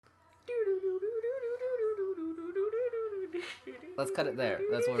Let's cut it there.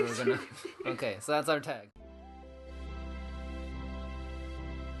 That's where we're gonna... Okay, so that's our tag.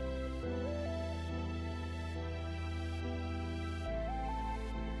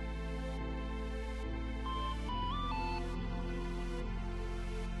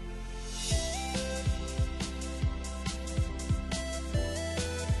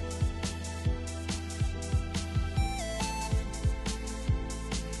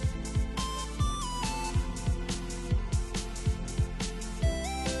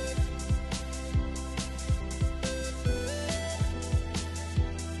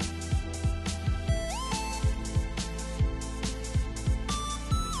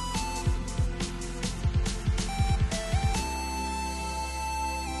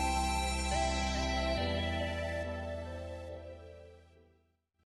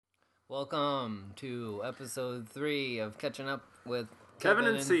 Welcome to episode 3 of Catching Up with Kevin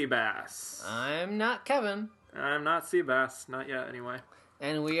and Sebastian. I'm not Kevin. I'm not Sebastian, not yet anyway.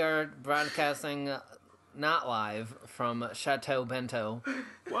 And we are broadcasting not live from Chateau Bento.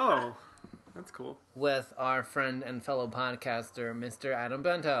 Whoa, that's cool. With our friend and fellow podcaster, Mr. Adam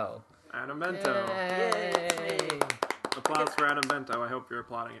Bento. Adam Bento. Yay! Applause for Adam Bento. I hope you're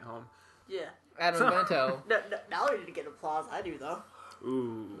applauding at home. Yeah. Adam Bento. No, now we need to get applause. I do, though.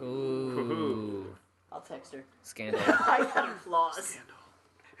 Ooh. I'll text her. Scandal. I got applause.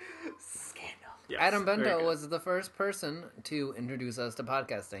 Scandal. Yes, Adam Bento was the first person to introduce us to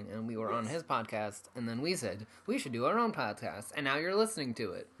podcasting, and we were on his podcast, and then we said, we should do our own podcast, and now you're listening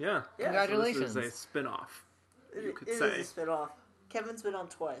to it. Yeah. Congratulations. So this is a spin-off, you could It say. is a spin-off. Kevin's been on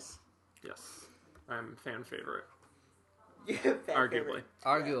twice. Yes. I'm fan favorite. Yeah, Arguably.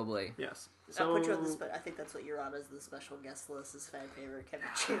 Arguably. Yes. I'll put you on I think that's what you're on as the special guest list is fan favorite, Kevin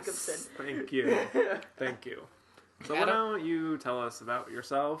Jacobson. Thank you. Thank you. So why don't you tell us about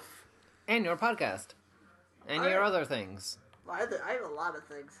yourself? And your podcast. And your other things. I have a lot of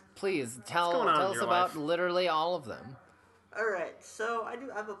things. Please, tell us about literally all of them. Alright, so I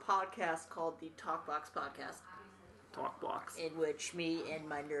have a podcast called the Talkbox Podcast. Talkbox. In which me and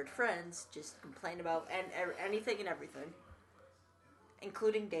my nerd friends just complain about anything and everything.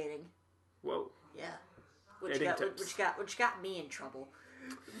 Including dating. Whoa. Yeah. Which got me in trouble.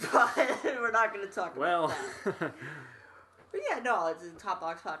 But we're not going to talk about that. But yeah, no, it's a Top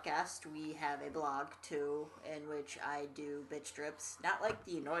Box Podcast. We have a blog, too, in which I do bitch strips. Not like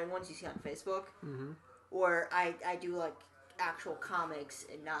the annoying ones you see on Facebook. Mm-hmm. Or I do, like, actual comics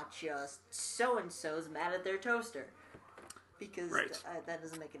and not just so-and-so's mad at their toaster. Because that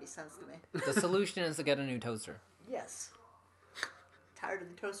doesn't make any sense to me. The solution is to get a new toaster. Yes. Tired of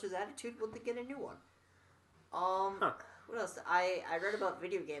the toaster's attitude, we'll get a new one. What else? I read about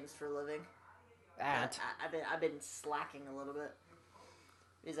video games for a living. I've been slacking a little bit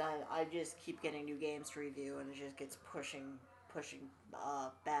because I just keep getting new games to review, and it just gets pushing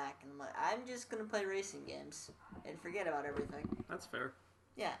back, and I'm just gonna play racing games and forget about everything. That's fair.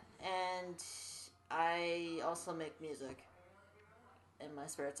 Yeah, and I also make music in my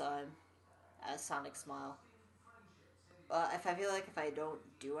spare time as Sonic Smile. If I feel like if I don't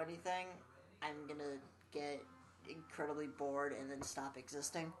do anything, I'm gonna get incredibly bored and then stop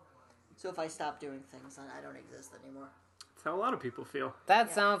existing. So if I stop doing things, then I don't exist anymore. That's how a lot of people feel.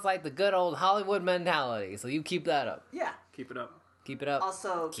 That sounds like the good old Hollywood mentality, so you keep that up. Yeah. Keep it up. Keep it up.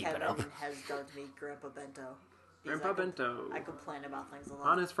 Also, Kevin has dubbed me Grandpa Bento. Grandpa Bento. I complain about things a lot.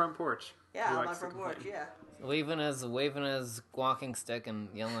 On his front porch. Yeah, on my front porch, yeah. Waving his walking stick and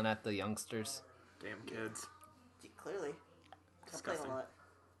yelling at the youngsters. Damn kids. Clearly. Disgusting. Complain a lot.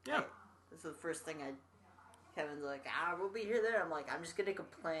 Yeah. This is the first thing Kevin's like, we'll be here there. I'm like, I'm just gonna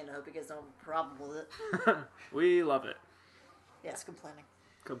complain. I hope you guys don't have a problem with it. We love it. Yes, complaining.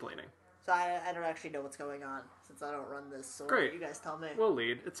 So I don't actually know what's going on since I don't run this. So great. You guys tell me. We'll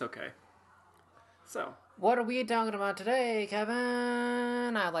lead. It's okay. So. What are we talking about today,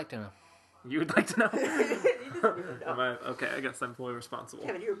 Kevin? I'd like to know. You would like to know? know. Okay, I guess I'm fully responsible.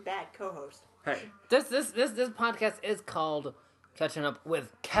 Kevin, you're a bad co-host. Hey. This podcast is called Catching Up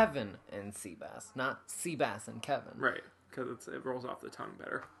with Kevin and Sebastian, not Sebastian and Kevin. Right, because it rolls off the tongue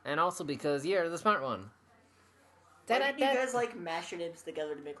better. And also because you're the smart one. You guys like mash your names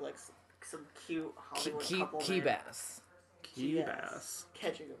together to make like some cute Hollywood couple Key bass. Key bass.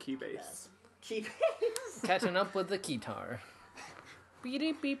 Catching up. Key bass. Key bass. Catching up with the keytar.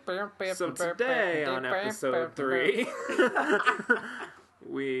 So today on episode 3,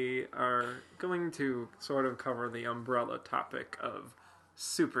 we are going to sort of cover the umbrella topic of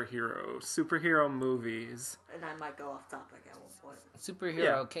superhero movies. And I might go off topic at one point.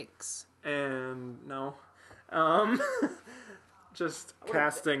 Superhero cakes. And no. Just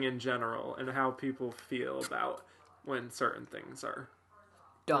casting in general and how people feel about when certain things are...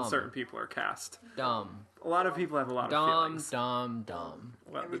 Dumb. When certain people are cast. Dumb. A lot of people have a lot of feelings. Dumb.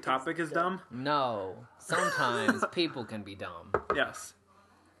 What, the topic is dumb? No. Sometimes people can be dumb. Yes.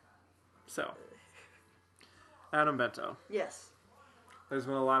 So, Adam Bento. Yes. There's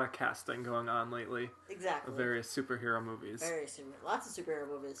been a lot of casting going on lately Exactly. of various superhero movies. Lots of superhero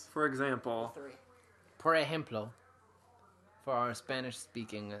movies. For example... 3. Por ejemplo. For our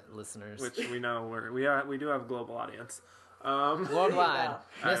Spanish-speaking listeners. Which we know we do have a global audience. Worldwide.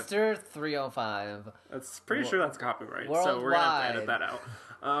 Mr. 305. That's pretty sure that's copyright, Worldwide. so we're gonna have to edit that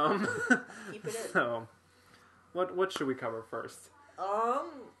out. Keep it in. So, what should we cover first?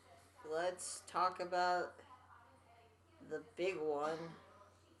 Let's talk about the big one,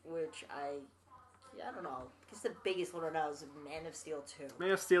 which I don't know. I guess the biggest one right now is Man of Steel 2.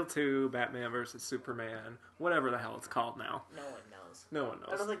 Man of Steel 2, Batman vs. Superman, whatever the hell it's called now. No one knows. No one knows.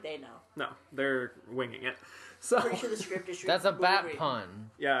 I don't think they know. No, they're winging it. So Pretty sure the script is That's a bat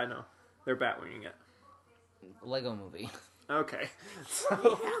pun. Yeah, I know. They're bat-winging it. Lego movie. Okay.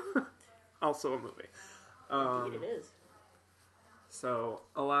 So, also a movie. I think it is. So,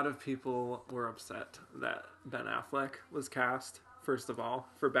 a lot of people were upset that Ben Affleck was cast, first of all,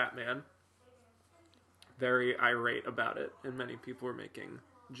 for Batman. Very irate about it, and many people were making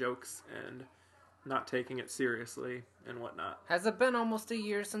jokes and not taking it seriously and whatnot. Has it been almost a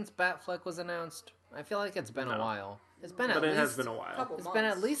year since Batfleck was announced? I feel like it's been a while. It's been But it has been a while. It's been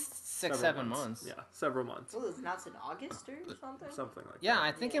at least 7 months. Yeah, several months. Well, it was announced in August or something? Something like Yeah, that.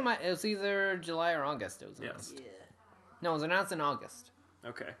 I think it was either July or August it was announced. Yes. Yeah. No, it was announced in August.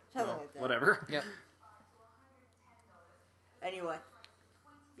 Okay. Something Well, like that. whatever. Yep. Anyway.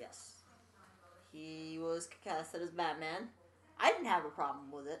 Yes. He was casted as Batman. I didn't have a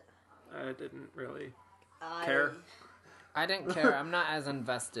problem with it. I didn't really I, care. I didn't care. I'm not as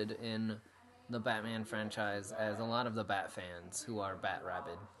invested in the Batman franchise as a lot of the Bat fans who are bat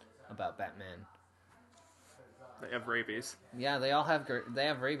rabid about Batman. They have rabies. Yeah, they all have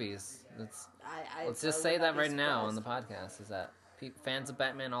rabies. Let's just say that right now on the podcast is that fans of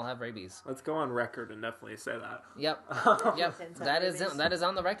Batman all have rabies. Let's go on record and definitely say that. Yep. Yep. Fans have That is rabies. that is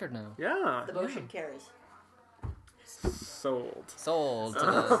on the record now. Yeah. The motion carries. Sold. Sold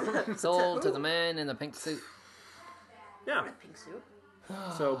to the man in the pink suit. Yeah. A pink suit.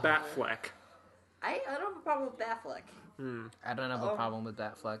 So Batfleck. I don't have a problem with Batfleck. I don't have a problem with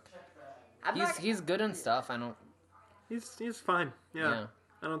Batfleck. I'm He's good and stuff. I don't. He's fine. Yeah. Yeah.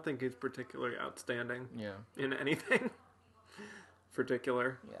 I don't think he's particularly outstanding Yeah. in anything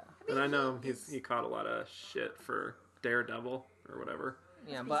particular. Yeah. And I know he caught a lot of shit for Daredevil or whatever.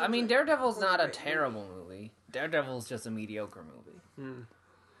 Yeah, but I mean, Daredevil's not a terrible movie. Daredevil's just a mediocre movie.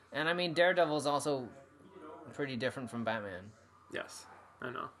 And I mean, Daredevil's also pretty different from Batman. Yes, I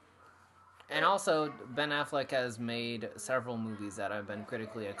know. And also, Ben Affleck has made several movies that have been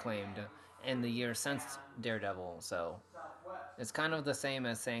critically acclaimed in the year since Daredevil, so it's kind of the same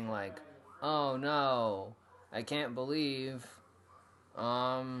as saying like, oh no, I can't believe,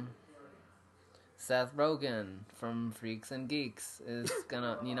 Seth Rogen from Freaks and Geeks is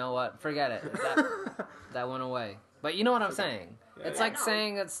gonna, you know what, forget it, that went away. But you know what I'm saying? It's like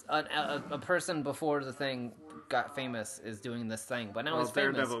saying it's a person before the thing got famous is doing this thing, but now it's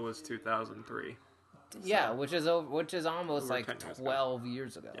famous. Daredevil was 2003. Yeah, which is almost Over like 10 years ago. 12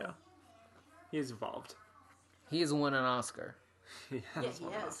 years ago. Yeah. He's evolved. He's won an Oscar. He has he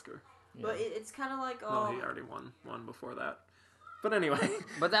won an has. Oscar. But it's kind of like Well, he already won one before that. But anyway.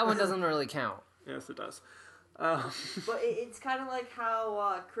 But that one doesn't really count. Yes, it does. But it's kind of like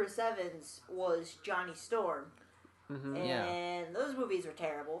how Chris Evans was Johnny Storm. And Yeah. those movies were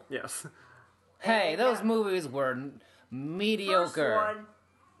terrible. Yes. Hey, And those that- movies were mediocre. First one,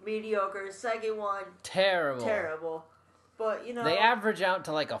 mediocre. Second one, Terrible. terrible. But, you know... They average out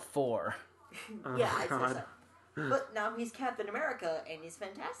to like a 4. yeah, I'd say God. so. But now he's Captain America, and he's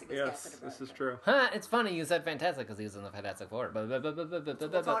fantastic as Yes, Captain America. this is true. Huh, it's funny you said Fantastic because he was in the Fantastic Four. We'll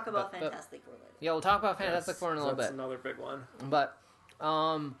talk about Fantastic Four later. Yeah, we'll talk about Fantastic Four in a little That's bit. another big one. But,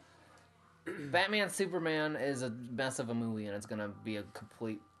 Batman Superman is a mess of a movie, and it's gonna be a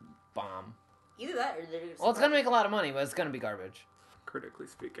complete bomb. Either that, or they're just... Well, it's gonna make a lot of money, but it's gonna be garbage. Critically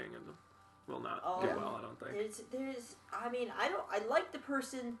speaking, and will not Oh, do yeah. well, I don't think. There's... I mean, I like the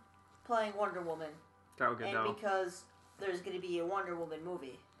person playing Wonder Woman. Gal Gadot. And because there's going to be a Wonder Woman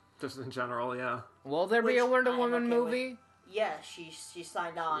movie. Just in general, yeah. Will there be Which a Wonder I'm Woman okay with. movie? Yeah, she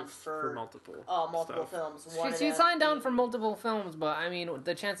signed on For multiple multiple stuff. films. One of She them signed on being- for multiple films, but I mean,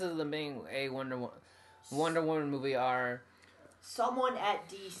 the chances of them being a Wonder Woman movie are... Someone at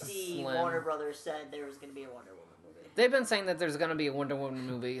DC Slim. Warner Brothers said there was going to be a Wonder Woman movie. They've been saying that there's going to be a Wonder Woman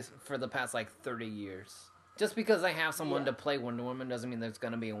movie for the past, like, 30 years. Just because they have someone to play Wonder Woman doesn't mean there's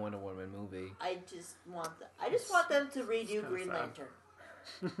gonna be a Wonder Woman movie. I just want them to redo Green Lantern.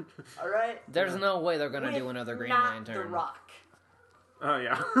 All right. There's no way they're gonna do another Green Lantern. The Rock. Oh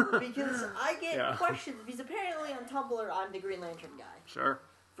yeah. Because I get questions. He's apparently on Tumblr. I'm the Green Lantern guy. Sure.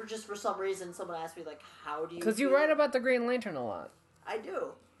 For some reason, someone asked me like, "How do you?" Because you write about the Green Lantern a lot. I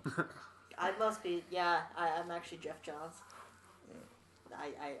do. I must be. Yeah, I'm actually Jeff Johns.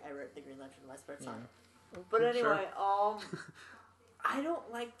 I wrote the Green Lantern in my spare time. But anyway, I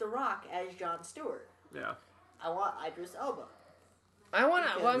don't like The Rock as Jon Stewart. Yeah. I want Idris Elba.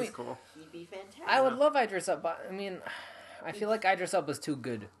 Cool. He'd be fantastic. I would love Idris Elba, but I mean, I feel like Idris Elba's too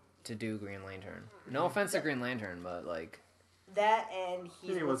good to do Green Lantern. No offense to Green Lantern, but like that, and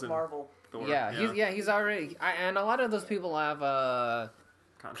he was Marvel. Thor. He's already, and a lot of those people have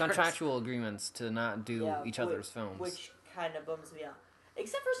contractual agreements to not do each other's films, which kind of bums me out.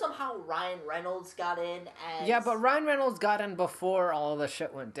 Except for somehow Ryan Reynolds got in as... Yeah, but Ryan Reynolds got in before all the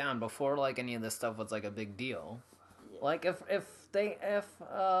shit went down, before like any of this stuff was like a big deal. Yeah. Like if they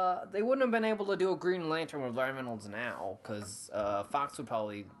wouldn't have been able to do a Green Lantern with Ryan Reynolds now, because Fox would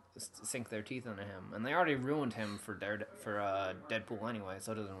probably sink their teeth into him, and they already ruined him for Deadpool anyway,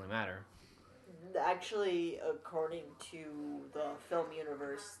 so it doesn't really matter. Actually, according to the film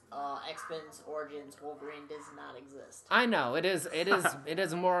universe, X-Men's Origins Wolverine does not exist. I know it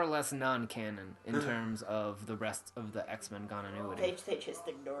is more or less non-canon in terms of the rest of the X-Men continuity. They just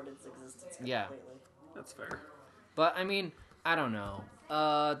ignored its existence completely. Yeah, that's fair. But I mean, I don't know.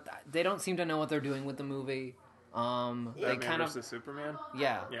 They don't seem to know what they're doing with the movie. They kind of Superman.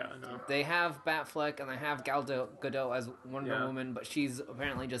 Yeah, I know. They have Batfleck and they have Gal Gadot as Wonder Woman, but she's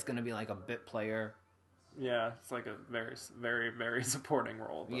apparently just going to be like a bit player. Yeah, it's like a very, very, very supporting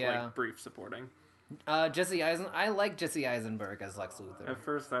role, but like brief supporting. I like Jesse Eisenberg as Lex Luthor. At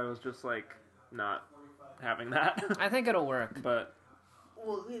first, I was just like not having that. I think it'll work, but.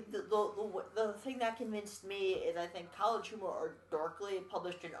 Well, the thing that convinced me is I think College Humor or Dorkly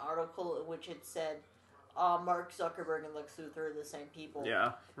published an article in which it said Mark Zuckerberg and Lex Luthor are the same people.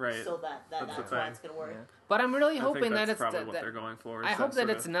 Yeah, right. So that's why it's going to work. Yeah. But I'm really hoping that it's probably what they're going for. I hope that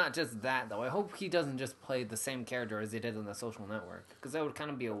it's not just that, though. I hope he doesn't just play the same character as he did in The Social Network, because that would kind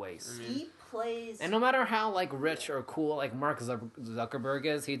of be a waste. He plays... And no matter how like rich or cool like Mark Zuckerberg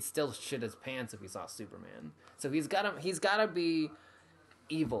is, he'd still shit his pants if he saw Superman. So he's gotta be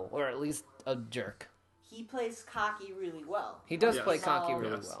evil, or at least a jerk. He plays cocky really well. He does play cocky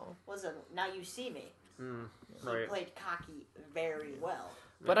really well. Now You See Me. Right. He played cocky very well.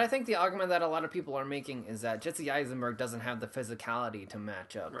 But I think the argument that a lot of people are making is that Jesse Eisenberg doesn't have the physicality to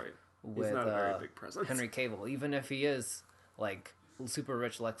match up with He's not a very big presence. Henry Cavill, even if he is like super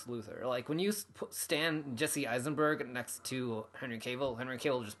rich Lex Luthor. Like when you stand Jesse Eisenberg next to Henry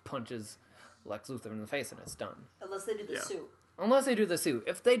Cavill just punches Lex Luthor in the face and it's done. Unless they do the suit. Unless they do the suit.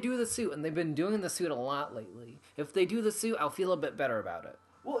 If they do the suit, and they've been doing the suit a lot lately, if they do the suit, I'll feel a bit better about it.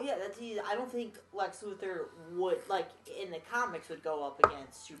 Well, yeah, I don't think Lex Luthor would, like, in the comics would go up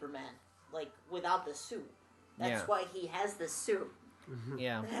against Superman, like, without the suit. That's why he has the suit.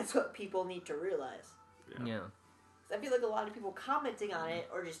 Yeah. That's what people need to realize. Yeah. I feel like a lot of people commenting on it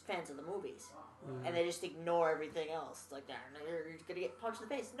are just fans of the movies. And they just ignore everything else. It's like, you're going to get punched in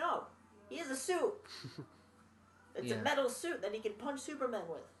the face. No, he has a suit. It's a metal suit that he can punch Superman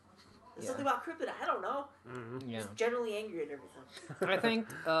with. There's something about kryptonite. I don't know. He's generally angry at everything. I think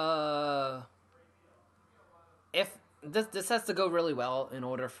if this has to go really well in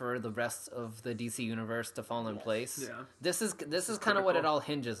order for the rest of the DC universe to fall in place. Yeah. This is kind of what it all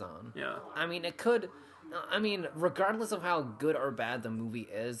hinges on. Yeah. I mean, regardless of how good or bad the movie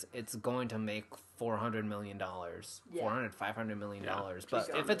is, it's going to make $400 million, $500 million. But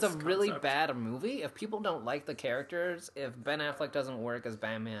if it's a really bad movie, if people don't like the characters, if Ben Affleck doesn't work as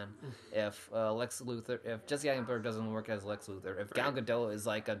Batman, if Jesse Eisenberg doesn't work as Lex Luthor, if Gal Gadot is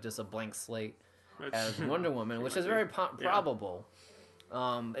like just a blank slate as Wonder Woman, which is very probable,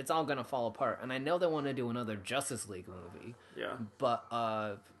 it's all gonna fall apart. And I know they want to do another Justice League movie. Yeah. But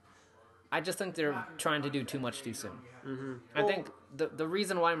I just think they're trying to do too much too soon. I think the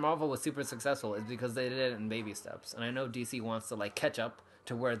reason why Marvel was super successful is because they did it in baby steps. And I know DC wants to like catch up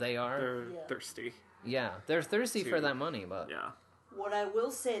to where they are. They're thirsty. Yeah, they're thirsty for that money, but... Yeah. What I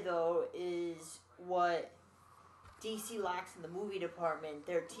will say, though, is what DC lacks in the movie department,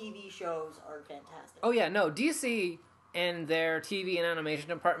 their TV shows are fantastic. Oh, yeah, no, DC and their TV and animation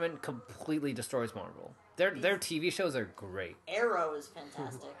department completely destroys Marvel. Their TV shows are great. Arrow is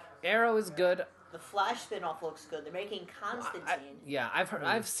fantastic. Arrow is good. The Flash spinoff looks good. They're making Constantine.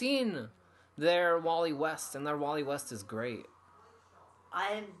 I've seen their Wally West, and their Wally West is great.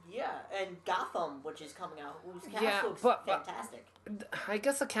 And Gotham, which is coming out, whose cast looks fantastic. I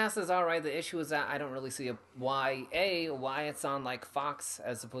guess the cast is alright. The issue is that I don't really see why it's on like Fox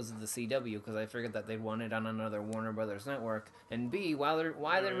as opposed to the CW, because I figured that they'd want it on another Warner Brothers network. And B, why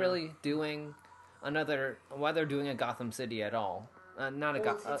they're really doing why they're doing a Gotham City at all. Not a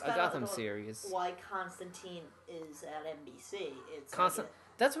Gotham series. Why Constantine is at NBC.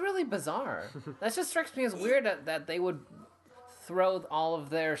 That's really bizarre. That just strikes me as weird that they would throw all of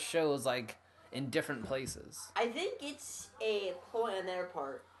their shows like in different places. I think it's a ploy on their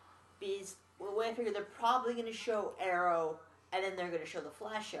part, because I figure they're probably going to show Arrow and then they're going to show the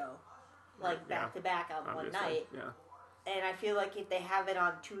Flash show, like back to back on one night. Yeah. And I feel like if they have it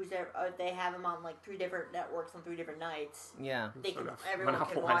on Tuesday, or if they have them on like 3 different networks on 3 different nights, everyone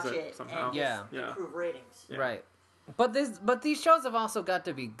can watch it and improve ratings. Yeah. Right. But these shows have also got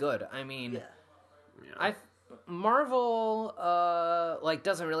to be good. I mean, Marvel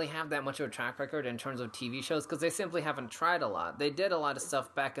doesn't really have that much of a track record in terms of TV shows because they simply haven't tried a lot. They did a lot of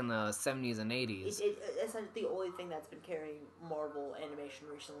stuff back in the 70s and 80s. It's the only thing that's been carrying Marvel animation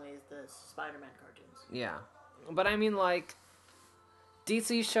recently is the Spider-Man cartoons. Yeah. But I mean, like,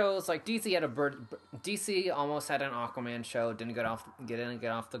 DC shows, like, DC almost had an Aquaman show, didn't get off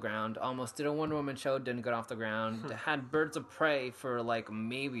the ground, almost did a Wonder Woman show, didn't get off the ground, had Birds of Prey for, like,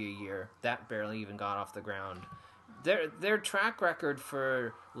 maybe a year, that barely even got off the ground. Their track record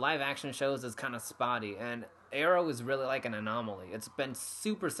for live-action shows is kind of spotty, and Arrow is really like an anomaly. It's been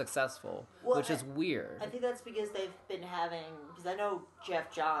super successful, which is weird. I think that's because they've been having... Because I know Jeff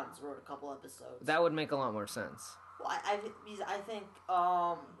Johns wrote a couple episodes. That would make a lot more sense. Well, I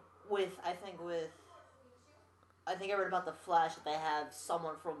read about the Flash that they have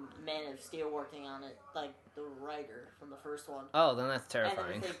someone from Man of Steel working on it, like the writer from the first one. Oh, then that's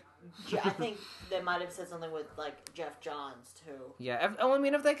terrifying. And I think they might have said something with like Jeff Johns too. Yeah,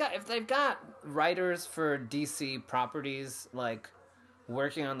 if they've got writers for DC properties like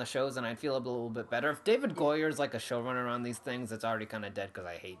working on the shows, then I'd feel a little bit better. If David Goyer's like a showrunner on these things, it's already kind of dead because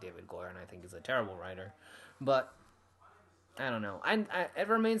I hate David Goyer and I think he's a terrible writer. But I don't know. It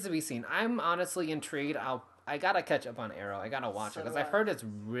remains to be seen. I'm honestly intrigued. I gotta catch up on Arrow. I gotta watch it because I've heard it's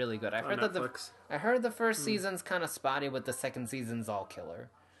really good. I heard the first season's kind of spotty, but the second season's all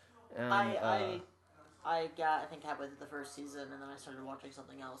killer. And, I think halfway through the first season, and then I started watching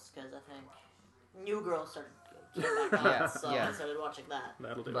something else because I think New Girl came back on, I started watching that.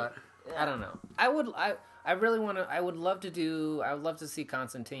 That'll do but it. I don't know. I would love to see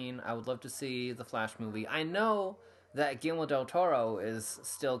Constantine. I would love to see the Flash movie. I know that Guillermo del Toro is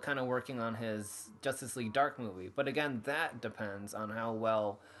still kind of working on his Justice League Dark movie. But again, that depends on how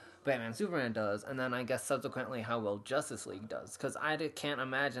well Batman Superman does, and then I guess subsequently how well Justice League does. Because I can't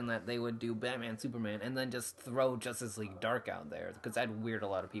imagine that they would do Batman Superman and then just throw Justice League Dark out there, because that'd weird a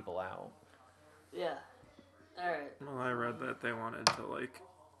lot of people out. Yeah. Alright. Well, I read that they wanted to, like,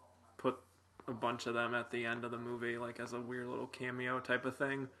 put a bunch of them at the end of the movie, like, as a weird little cameo type of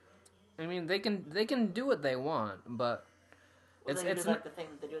thing. I mean, they can do what they want, but it's like the thing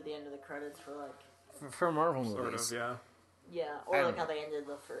that they do at the end of the credits for like for Marvel movies. Sort of, yeah. Or like how they ended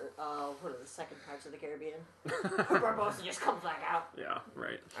the the second Pirates of the Caribbean. Barbossa just comes back out. Yeah,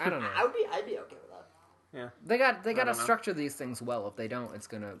 right. I don't know. I'd be okay with that. Yeah. They got to structure these things well. If they don't, it's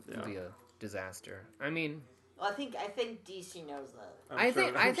gonna be a disaster. I mean, well, I think DC knows that. I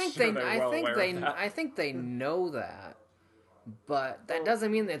think they know that. But that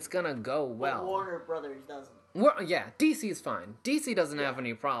doesn't mean that it's gonna go well. Warner Brothers doesn't. DC's fine. DC doesn't have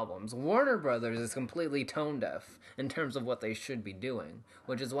any problems. Warner Brothers is completely tone deaf in terms of what they should be doing,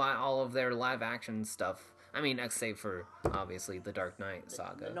 which is why all of their live action stuff, I mean, save for, obviously, the Dark Knight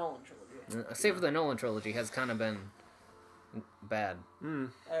saga. The Nolan trilogy. Save for the Nolan trilogy has kind of been bad.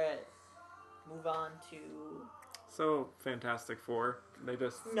 Alright. Move on to... So, Fantastic Four, they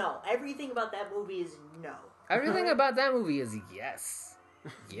just... No, everything about that movie is no. Everything about that movie is yes.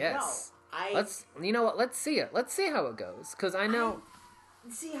 Yes. No, you know what? Let's see it. Let's see how it goes. Because I know...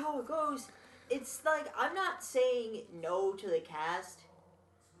 See how it goes. It's like, I'm not saying no to the cast,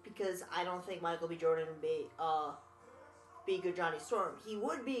 because I don't think Michael B. Jordan would be a good Johnny Storm. He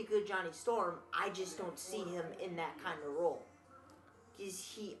would be a good Johnny Storm, I just don't see him in that kind of role.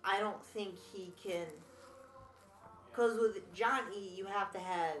 Because I don't think he can... Because with Johnny, you have to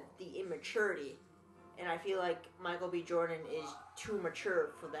have the immaturity. And I feel like Michael B. Jordan is too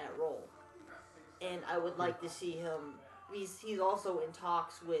mature for that role. And I would like to see him... He's also in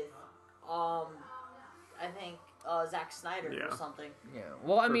talks with, I think, Zack Snyder or something. Yeah,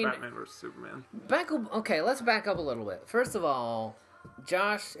 well, I mean... Batman vs. Superman. Let's back up a little bit. First of all,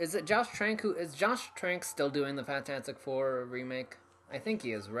 is Josh Trank still doing the Fantastic Four remake? I think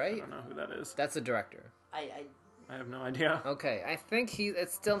he is, I right? don't know who that is. That's the director. I I have no idea. Okay, I think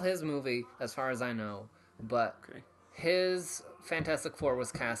it's still his movie, as far as I know. But Okay. his Fantastic Four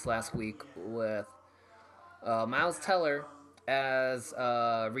was cast last week with Miles Teller as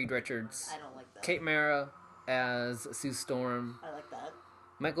Reed Richards, I don't like that. Kate Mara as Sue Storm, I like that.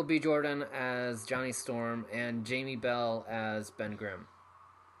 Michael B. Jordan as Johnny Storm, and Jamie Bell as Ben Grimm.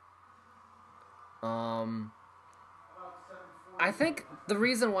 I think the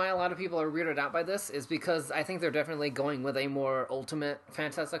reason why a lot of people are weirded out by this is because I think they're definitely going with a more Ultimate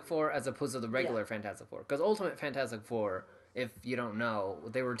Fantastic Four as opposed to the regular Fantastic Four. Because Ultimate Fantastic Four, if you don't know,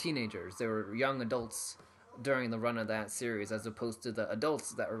 they were teenagers. They were young adults during the run of that series as opposed to the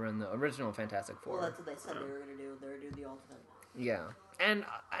adults that were in the original Fantastic Four. Well, that's what they said they were going to do. They were doing the Ultimate. Yeah. And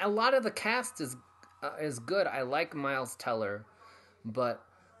a lot of the cast is good. I like Miles Teller, but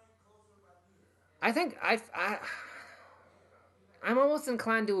I think I'm almost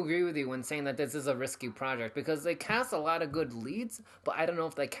inclined to agree with you when saying that this is a risky project because they cast a lot of good leads, but I don't know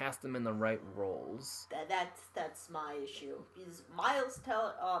if they cast them in the right roles. That's my issue. Because Miles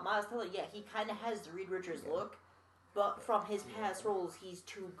Teller, yeah, he kind of has the Reed Richards look, but from his past roles, he's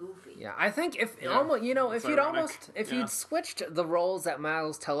too goofy. Yeah, I think if you'd switched the roles that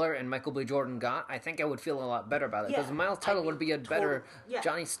Miles Teller and Michael B. Jordan got, I think I would feel a lot better about it because Miles Teller would be a better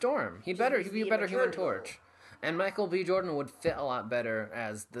Johnny Storm. He'd be a better Human Torch. And Michael B. Jordan would fit a lot better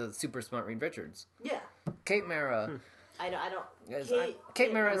as the super smart Reed Richards. Yeah. Kate Mara. I don't.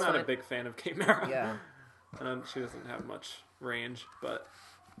 Kate Mara is I'm not a big fan of Kate Mara. Yeah. She doesn't have much range, but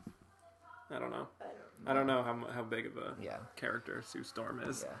I don't know. I don't know how big of a character Sue Storm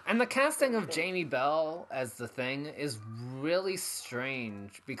is. Yeah. And the casting of Jamie Bell as the Thing is really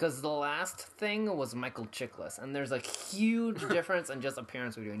strange because the last Thing was Michael Chiklis, and there's a huge difference in just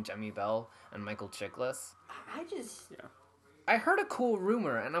appearance between Jamie Bell and Michael Chiklis. I heard a cool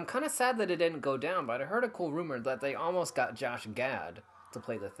rumor, and I'm kind of sad that it didn't go down, but I heard a cool rumor that they almost got Josh Gad to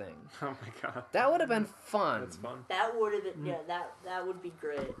play the Thing. Oh my god. That would have been fun. That's fun. That would have been, that would be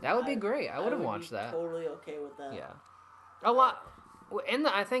great. That would be great. I would have watched that. Totally okay with that. Yeah. A lot.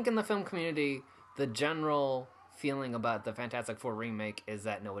 I think in the film community, the general feeling about the Fantastic Four remake is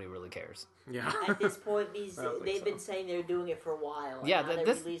that nobody really cares. Yeah. At this point, they've been saying they're doing it for a while. And yeah, now they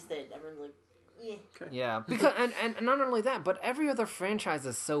released it. Everyone's like, yeah. Okay. Yeah, because and not only that, but every other franchise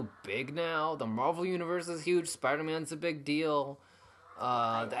is so big now. The Marvel Universe is huge. Spider-Man's a big deal.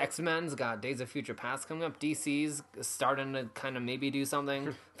 The X-Men's got Days of Future Past coming up. DC's starting to kind of maybe do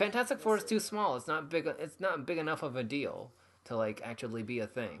something. Fantastic Four is too small. It's not big. It's not big enough of a deal to like actually be a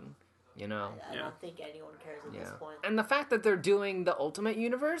thing. You know. I don't think anyone cares at this point. And the fact that they're doing the Ultimate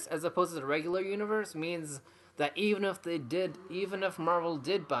Universe as opposed to the regular universe means that even if Marvel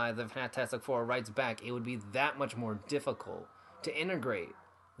did buy the Fantastic Four rights back, it would be that much more difficult to integrate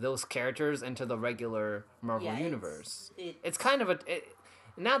those characters into the regular Marvel universe. It's kind of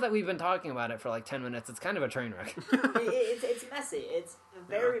now that we've been talking about it for like 10 minutes, it's kind of a train wreck. It's messy. It's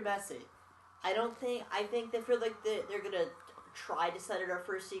very messy. I think they feel like they're gonna try to set it up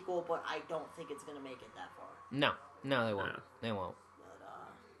for a sequel, but I don't think it's gonna make it that far. No, they won't. They won't.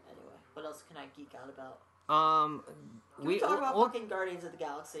 But anyway, what else can I geek out about? We talk about fucking Guardians of the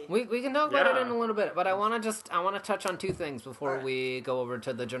Galaxy. We can talk about it in a little bit, but I want to touch on two things before we go over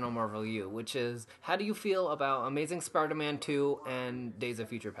to the general Marvel U, which is how do you feel about Amazing Spider-Man 2 and Days of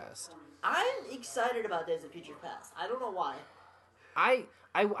Future Past? I'm excited about Days of Future Past. I don't know why.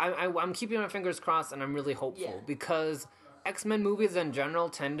 I'm keeping my fingers crossed, and I'm really hopeful because X-Men movies in general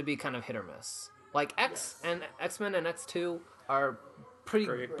tend to be kind of hit or miss. Like X-Men and X2 are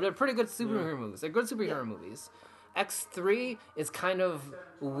they're pretty good superhero movies. They're good superhero movies. X3 is kind of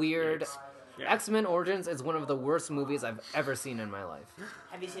weird. X-Men Origins is one of the worst movies I've ever seen in my life.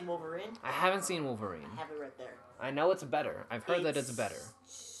 Have you seen Wolverine? I haven't seen Wolverine. I have it right there. I know it's better. I've heard that it's better.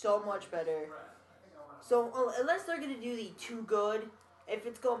 So much better. So unless they're gonna do the too good, if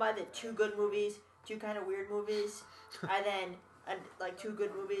it's going by the too good movies, two kind of weird movies, and like two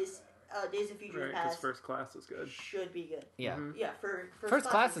good movies. Days of Future Past. Because First Class is good. Should be good. Yeah. Mm-hmm. Yeah. First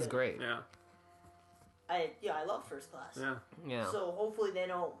Class is great. Yeah. I love First Class. Yeah. So hopefully they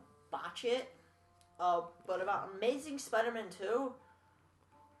don't botch it. But about Amazing Spider-Man 2,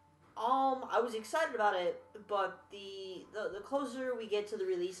 I was excited about it, but the closer we get to the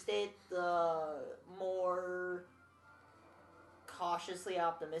release date, the more cautiously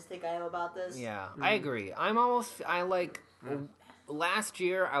optimistic I am about this. Yeah, I agree. Last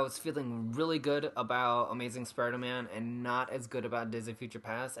year, I was feeling really good about Amazing Spider-Man and not as good about Days of Future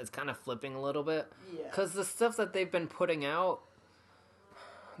Past. It's kind of flipping a little bit. Yeah. Because the stuff that they've been putting out,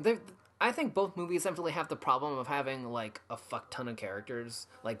 I think both movies definitely have the problem of having like a fuck ton of characters,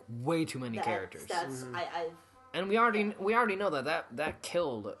 like way too many characters. That's And we already know that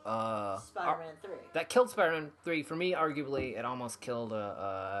killed Spider-Man 3. That killed Spider-Man 3. For me, arguably, it almost killed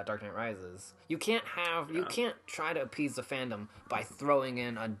Dark Knight Rises. You can't try to appease the fandom by throwing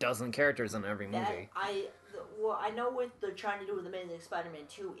in a dozen characters in every movie. I know what they're trying to do with Amazing Spider-Man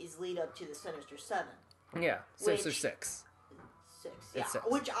 2 is lead up to the Sinister 7. Yeah, Sinister 6. 6, yeah. It's 6.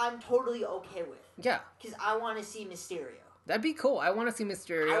 Which I'm totally okay with. Yeah. Because I want to see Mysterio. That'd be cool. I want to see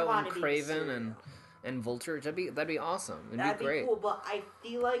Mysterio and Kraven and Vulture. That'd be awesome. That'd be great. Cool, but I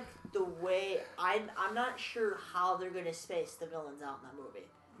feel like the way I'm not sure how they're gonna space the villains out in that movie.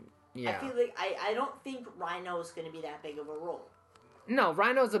 Yeah. I feel like I don't think Rhino's gonna be that big of a role. No,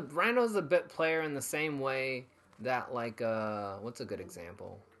 Rhino's a bit player in the same way that like what's a good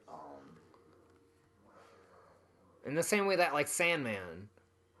example? In the same way that like Sandman,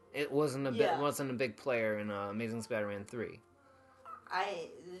 it wasn't a big player in Amazing Spider-Man 3. I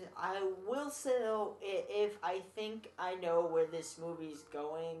will say though, if I think I know where this movie's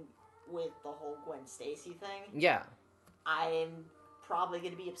going with the whole Gwen Stacy thing, yeah, I'm probably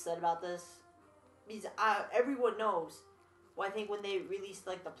going to be upset about this because everyone knows. Well, I think when they released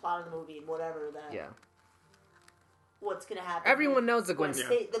like the plot of the movie and whatever that what's going to happen. Everyone knows the Gwen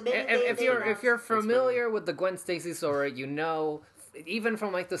Stacy. If you're familiar with the Gwen Stacy story, you know even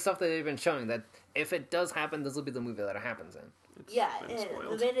from like the stuff that they've been showing that if it does happen, this will be the movie that it happens in.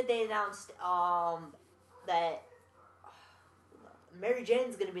 The minute they announced that Mary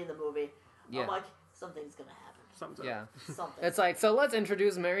Jane's gonna be in the movie, I'm like, something's gonna happen. Something. It's like, so let's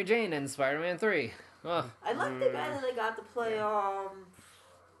introduce Mary Jane in Spider-Man 3. Ugh. I like the guy that they got to play.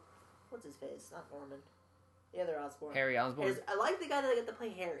 What's his face? Not Norman. The other Osborn. Harry Osborn. I like the guy that they get to play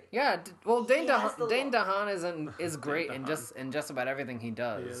Harry. Yeah, well, Dane DeHaan is great in just about everything he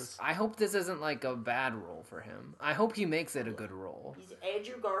does. I hope this isn't like a bad role for him. I hope he makes it a good role.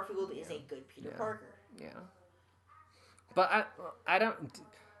 Andrew Garfield is a good Peter Parker. Yeah. But I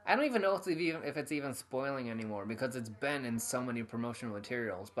don't even know if it's even spoiling anymore because it's been in so many promotional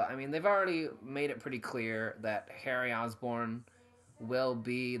materials. But I mean, they've already made it pretty clear that Harry Osborn will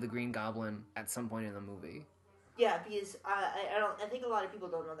be the Green Goblin at some point in the movie. Yeah, because I think a lot of people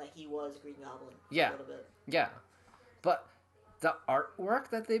don't know that he was Green Goblin. Yeah. A little bit. Yeah. But the artwork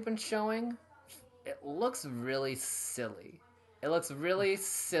that they've been showing, it looks really silly. It looks really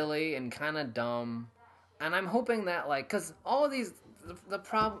silly and kind of dumb. And I'm hoping that, like, because all of these,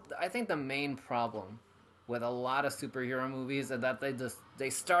 I think the main problem with a lot of superhero movies is that they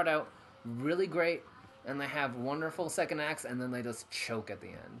start out really great and they have wonderful second acts and then they just choke at the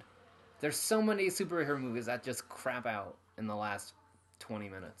end. There's so many superhero movies that just crap out in the last 20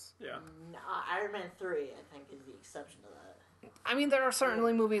 minutes. Yeah. Iron Man 3, I think, is the exception to that. I mean, there are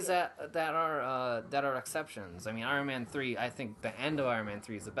certainly movies that are exceptions. I mean, Iron Man 3, I think the end of Iron Man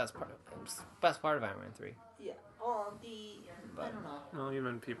 3 is the best part of Iron Man 3. Yeah. I don't know. Well,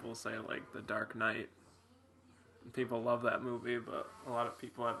 even people say, like, The Dark Knight. People love that movie, but a lot of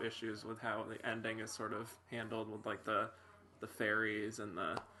people have issues with how the ending is sort of handled with, like, the fairies and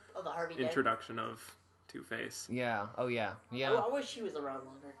the Harvey introduction of Two-Face. Yeah. Oh, yeah. Yeah. I wish he was around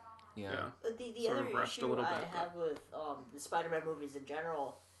longer. Yeah. The other issue I have with the Spider-Man movies in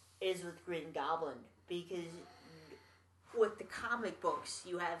general is with Green Goblin, because with the comic books,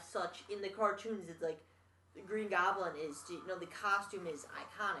 you have such, in the cartoons, it's like, the Green Goblin is, the costume is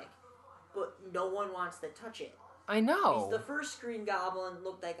iconic, but no one wants to touch it. I know. The first Green Goblin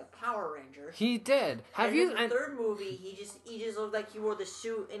looked like a Power Ranger. He did. In the third movie, he just looked like he wore the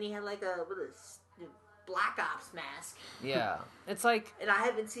suit and he had like a Black Ops mask. Yeah, it's like. And I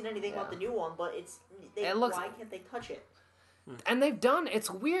haven't seen anything about the new one, but why can't they touch it? And it's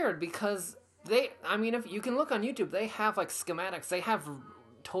weird because if you can look on YouTube, they have like schematics. They have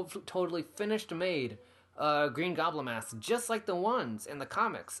totally finished made Green Goblin masks, just like the ones in the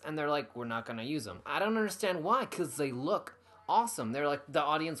comics, and they're like, we're not going to use them. I don't understand why, because they look awesome. They're like, the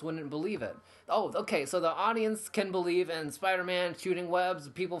audience wouldn't believe it. Oh, okay, so the audience can believe in Spider-Man shooting webs,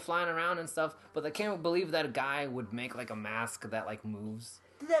 people flying around and stuff, but they can't believe that a guy would make like a mask that like moves.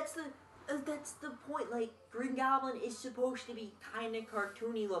 That's the point. Like, Green Goblin is supposed to be kind of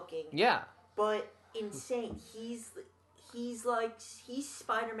cartoony looking. Yeah. But insane. He's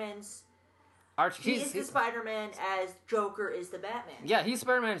Spider-Man's. He's the Spider-Man as Joker is the Batman. Yeah, he's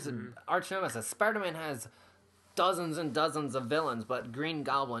Spider-Man's arch nemesis. Spider-Man has dozens and dozens of villains, but Green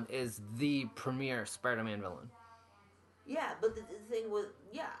Goblin is the premier Spider-Man villain. Yeah, but the thing was...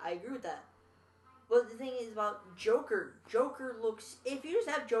 Yeah, I agree with that. But the thing is about Joker. Joker looks... If you just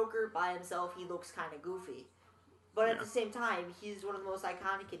have Joker by himself, he looks kind of goofy. But at the same time, he's one of the most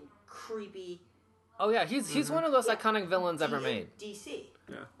iconic and creepy. Oh yeah, he's one of those iconic villains ever made. DC.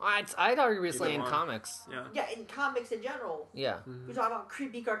 Yeah. I'd argue recently in comics. Yeah. Yeah, in comics in general. Yeah. You're talking about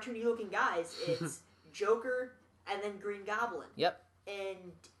creepy, cartoony-looking guys. It's Joker and then Green Goblin. Yep.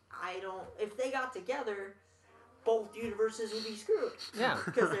 And if they got together, both universes would be screwed. Yeah.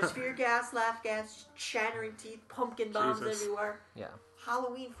 Because there's fear gas, laugh gas, shattering teeth, pumpkin bombs everywhere. Yeah.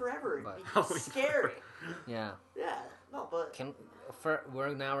 Halloween forever. But- It'd be scary. Yeah. Yeah. No, but...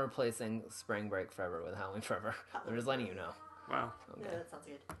 We're now replacing Spring Break Forever with Halloween Forever. I'm just letting you know. Wow. Yeah, that sounds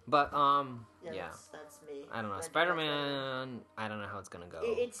good. But, Yeah. That's me. I don't know. Spider-Man, I don't know how it's gonna go.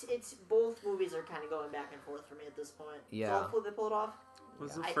 It's both movies are kind of going back and forth for me at this point. Yeah. So hopefully they pull it off.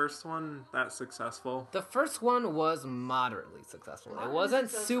 Was the first one that successful? The first one was moderately successful. It wasn't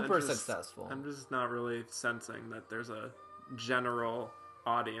super successful. I'm just not really sensing that there's a general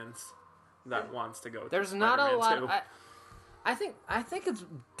audience that wants to go to There's Spider-Man not a lot. 2. I think it's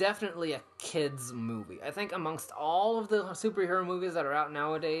definitely a kids movie. I think amongst all of the superhero movies that are out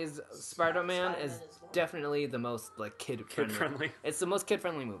nowadays, Spider-Man is definitely the most like kid friendly. It's the most kid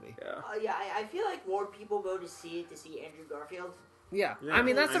friendly movie. Yeah. I feel like more people go to see it to see Andrew Garfield. Yeah. I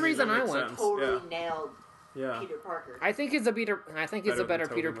mean that's the reason I went. sense. Totally nailed Yeah. Peter Parker. I think he's a better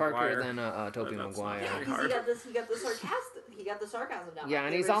Peter Parker Maguire. than Tobey But that's Maguire. not Yeah, because he got the sarcasm down. Yeah, My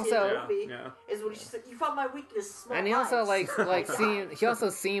and he's favorite scene in the also- movie Yeah. is when she's like, "You found my weakness, small And he also eyes." he also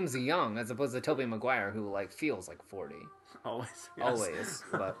seems young as opposed to Tobey Maguire who like feels like 40 Always. Yes. always.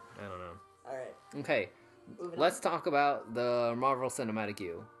 But I don't know. All right, Okay, moving let's talk about the Marvel Cinematic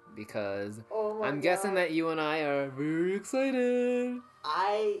U because on. Oh my I'm God. guessing that you and I are very excited.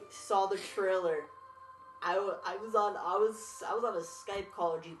 I saw the trailer. I was on a Skype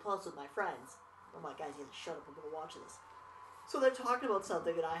call or G Plus with my friends. I'm like, guys, you have to shut up. I'm gonna watch this. So they're talking about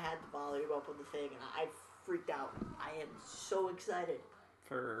something, and I had the volume up on the thing, and I freaked out. I am so excited.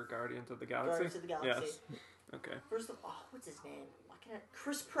 For Guardians of the Galaxy? Guardians of the Galaxy. Yes. Okay. First of all, what's his name? Why can't I?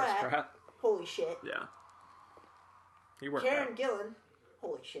 Chris Chris Pratt. Pratt? Holy shit. Yeah. He worked Karen out. Gillan.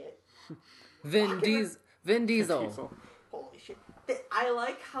 Holy shit. Vin Diesel. Diesel. Holy shit. I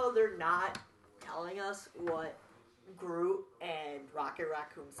like how they're not telling us what Groot and Rocket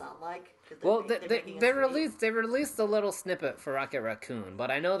Raccoon sound like. Well, they released a little snippet for Rocket Raccoon, but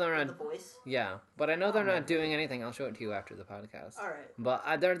I know they're the not. voice. Yeah, but I know they're not doing anything. I'll show it to you after the podcast. All right. But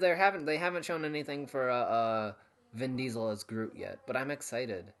they haven't shown anything for Vin Diesel as Groot yet. But I'm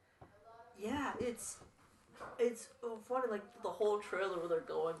excited. Yeah, it's funny, like the whole trailer where they're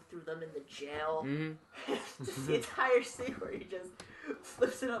going through them in the jail. Mm-hmm. Just the entire scene where he just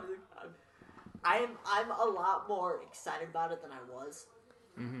flips it up. I'm a lot more excited about it than I was.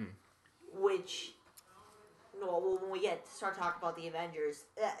 Mm-hmm. Which, when we start talking about the Avengers,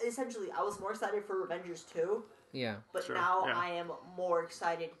 essentially I was more excited for Avengers 2. Yeah. But Sure, now yeah. I am more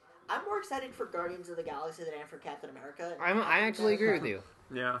excited. I'm more excited for Guardians of the Galaxy than I am for Captain America. I actually agree with you.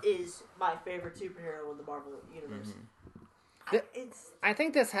 Yeah. Is my favorite superhero in the Marvel universe. I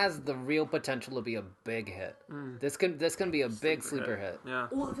think this has the real potential to be a big hit. This can be a big sleeper hit. Yeah.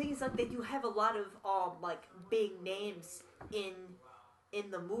 Well, the thing is, like, they do have a lot of big names in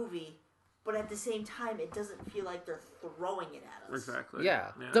the movie, but at the same time, it doesn't feel like they're throwing it at us. Exactly. Yeah.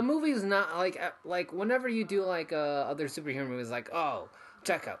 The movie's not like whenever you do like other superhero movies, like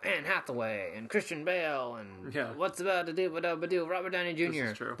check out Anne Hathaway and Christian Bale and what's about to do Robert Downey Jr.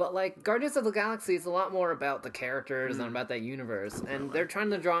 This is true. But like Guardians of the Galaxy is a lot more about the characters and about that universe, and they're trying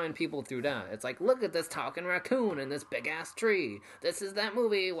to draw in people through that. It's like, look at this talking raccoon and this big ass tree. This is that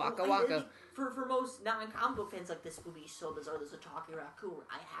movie, Waka Waka. For most non-comic book fans, like, this movie is so bizarre. There's a talking raccoon.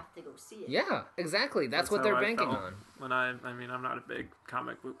 I have to go see it. Yeah, exactly. That's what how they're I banking felt on. When I'm not a big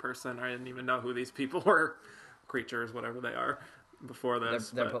comic book person. I didn't even know who these people were, creatures, whatever they are, before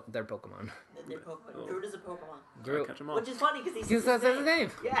this. They're Pokemon. They're Pokemon. Groot is a Pokemon. Groot. Catch 'em all. Which is funny because He says his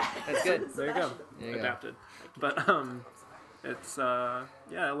name. Yeah. That's good. There you go. There you go. Adapted. But it's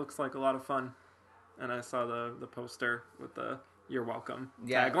it looks like a lot of fun. And I saw the poster with the "You're welcome"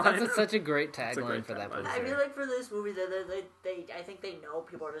 tagline. That's such a great tagline great for that tagline. poster. I feel like for this movie, I think they know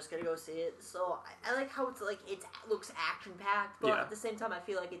people are just gonna go see it. So I like how it's like it looks action packed, but at the same time, I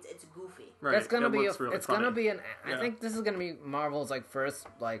feel like it's goofy. Right. It's gonna It be looks really it's funny. gonna be an. I Yeah. think this is gonna be Marvel's like first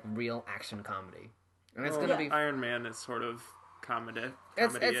like real action comedy, and it's gonna be. Iron Man is sort of comedy.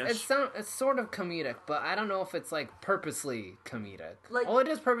 It's sort of comedic, but I don't know if it's like purposely comedic. Like- Well, it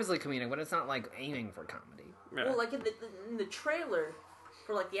is purposely comedic, but it's not like aiming for comedy. Yeah. Well, like in the trailer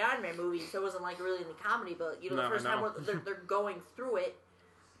for like the Iron Man movies, there wasn't like really any comedy, but the No, first I time know. where they're going through it,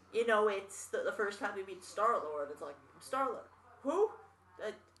 it's the first time we meet Star Lord. It's like, Star Lord, who?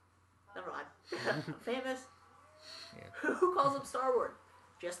 Never mind. Famous. Yeah. Who calls him Star Lord?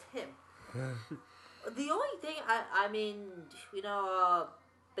 just him. The only thing, I mean,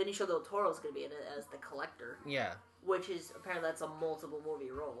 Benicio del Toro's going to be in it as the Collector. Yeah. Which is, apparently that's a multiple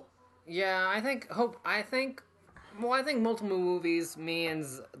movie role. Yeah, I think multiple movies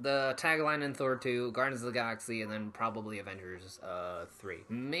means the tagline in Thor 2, Guardians of the Galaxy, and then probably Avengers 3.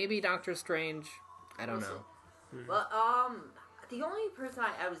 Maybe Doctor Strange. I don't know. But, the only person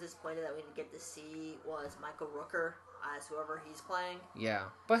I was disappointed that we didn't get to see was Michael Rooker as whoever he's playing. Yeah,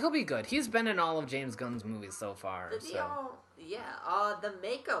 but he'll be good. He's been in all of James Gunn's movies so far. The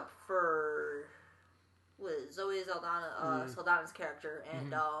makeup for Zoe Saldana's character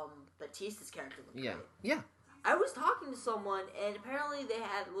and Batista's character looked great. Yeah. I was talking to someone, and apparently they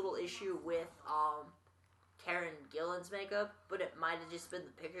had a little issue with Karen Gillan's makeup, but it might have just been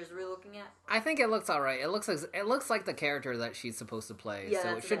the pictures we were looking at. I think it looks all right. It looks like the character that she's supposed to play,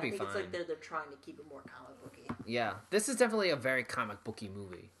 so it should be fine. It's like they're trying to keep it more comic booky. Yeah, this is definitely a very comic booky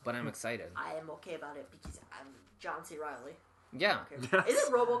movie, but I'm excited. I am okay about it because I'm John C. Reilly. Yeah. Okay. Is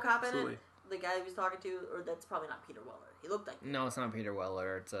it RoboCop in it? The guy he was talking to, or that's probably not Peter Weller. He looked like No, it's not Peter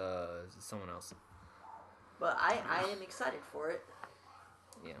Weller. It's someone else. But I am excited for it.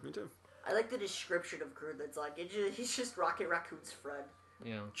 Yeah, me too. I like the description of Groot. That's like he's just Rocket Raccoon's friend.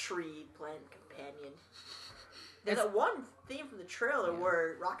 Yeah. Tree plant companion. There's that one theme from the trailer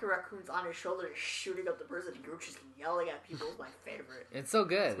where Rocket Raccoon's on his shoulder shooting up the person and Groot's just yelling at people. Is my favorite. It's so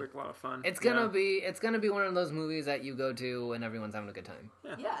good. It's like a lot of fun. It's gonna be one of those movies that you go to and everyone's having a good time.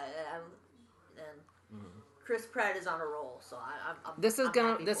 Yeah, and Chris Pratt is on a roll, so This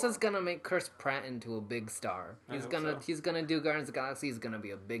is gonna make Chris Pratt into a big star. He's gonna do Guardians of the Galaxy. He's gonna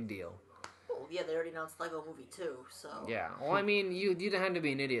be a big deal. Well, yeah, they already announced Lego Movie 2, so yeah. Well, I mean, you had to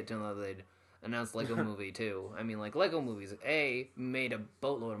be an idiot to know they'd announced Lego Movie 2. I mean, like, Lego Movies, A, made a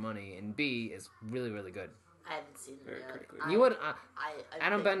boatload of money, and B, is really, really good. I haven't seen them yet. You would,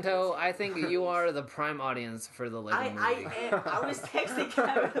 Adam Bento, I think you are the prime audience for the Lego Movie. I was texting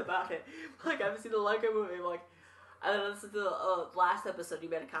Kevin about it. Like, I haven't seen the Lego Movie. I'm like, and then listened to the last episode, you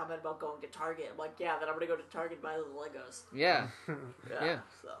made a comment about going to Target. I'm like, yeah, then I'm gonna go to Target and buy the Legos. Yeah. Yeah.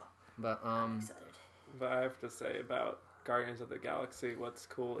 So, but, I'm excited. But I have to say about Guardians of the Galaxy, what's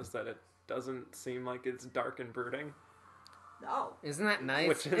cool is that it doesn't seem like it's dark and brooding. No. Isn't that nice?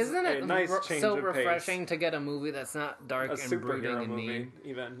 Which is Isn't it nice change so of refreshing pace. to get a movie that's not dark and brooding and movie, mean?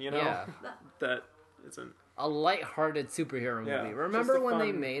 even, you know? Yeah. That isn't... A light-hearted superhero movie. Yeah, Remember when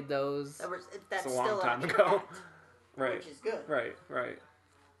they fun... made those? That's it's a long still time ago. Right. Which is good. Right.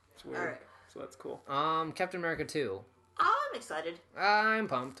 It's weird. Alright. So that's cool. Captain America 2. I'm excited. I'm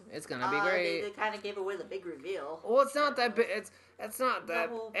pumped. It's gonna be great. They kind of gave away the big reveal. Well, it's not that big. It's not that.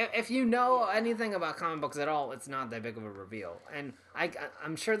 If you know anything about comic books at all, it's not that big of a reveal. And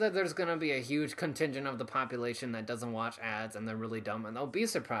I'm sure that there's gonna be a huge contingent of the population that doesn't watch ads and they're really dumb and they'll be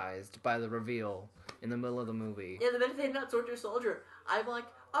surprised by the reveal in the middle of the movie. Yeah, the minute they announced Winter Soldier, I'm like,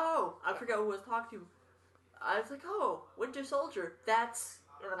 oh, I forgot who I was talking to. I was like, oh, Winter Soldier. That's.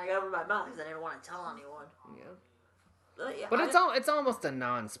 And then I got over my mouth because I didn't want to tell anyone. Yeah. But it's almost a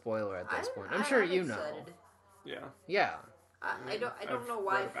non-spoiler at this point. I'm sure you know. Yeah. Yeah. I don't know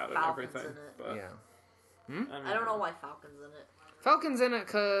why Falcon's in it. But Yeah. I don't know why Falcon's in it. Falcon's in it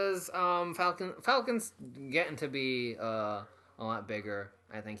because Falcon's getting to be a lot bigger.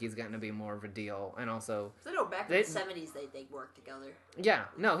 I think he's getting to be more of a deal, and also. I know back in the '70s they worked together. Yeah,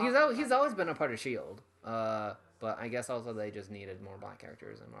 no, he's always been a part of Shield. But I guess also they just needed more black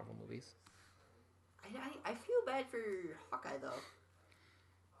characters in Marvel movies. I feel bad for Hawkeye though.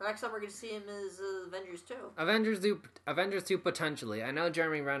 The next time we're gonna see him is Avengers 2. Avengers 2 potentially. I know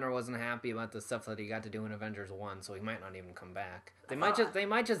Jeremy Renner wasn't happy about the stuff that he got to do in Avengers 1, so he might not even come back. They might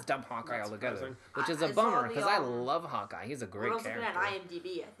just dump Hawkeye altogether, which is a bummer because I love Hawkeye. He's a great character. When I was looking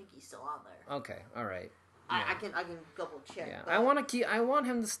at IMDb, I think he's still on there. Okay, all right. Yeah. I can double check. Yeah, I want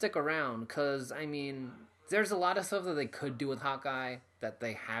him to stick around because I mean, there's a lot of stuff that they could do with Hawkeye that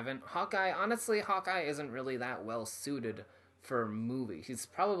they haven't. Hawkeye isn't really that well suited for movies. He's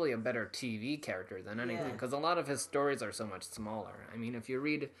probably a better TV character than anything because a lot of his stories are so much smaller. I mean, if you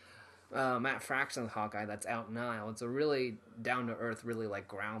read Matt Fraction's Hawkeye that's out now, it's a really down-to-earth, really like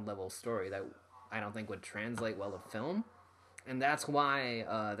ground-level story that I don't think would translate well to film, and that's why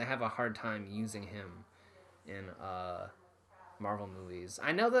they have a hard time using him in Marvel movies.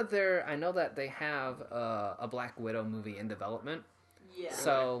 I know that they have a Black Widow movie in development. Yeah.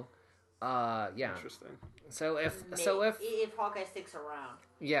 So, yeah. Interesting. So if Hawkeye sticks around.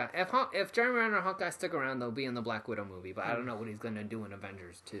 Yeah, if Jeremy Renner and Hawkeye stick around, they'll be in the Black Widow movie. But I don't know what he's gonna do in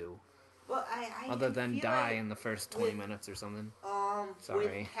Avengers 2. Well, other than die in the first 20 minutes or something.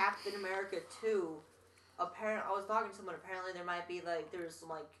 With Captain America 2, apparently, I was talking to someone. Apparently, there might be there's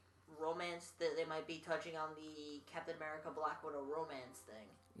some romance that they might be touching on the Captain America Black Widow romance thing.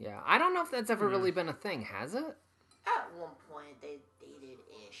 Yeah, I don't know if that's ever really been a thing. Has it? At one point, they dated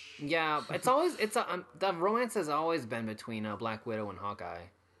ish. Yeah, the romance has always been between Black Widow and Hawkeye.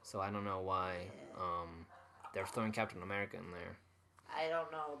 So I don't know why they're throwing Captain America in there. I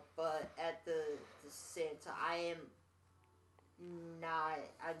don't know, but at the same time,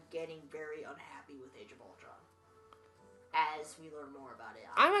 I'm getting very unhappy with Age of Ultron. As we learn more about it,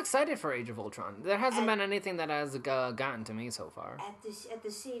 I'm excited for Age of Ultron. There hasn't been anything that has gotten to me so far. At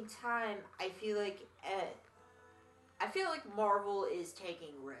the same time, I feel like Marvel is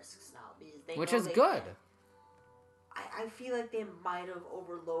taking risks now because which is good. I feel like they might have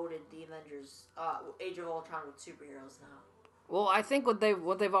overloaded the Avengers, Age of Ultron with superheroes now. Well, I think what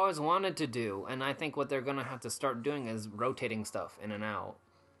they've always wanted to do, and I think what they're gonna have to start doing is rotating stuff in and out.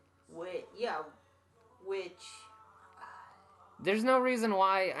 Which there's no reason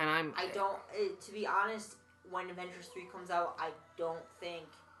why, and I don't. To be honest, when Avengers 3 comes out, I don't think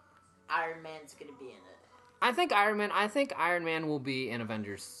Iron Man's gonna be in it. I think Iron Man will be in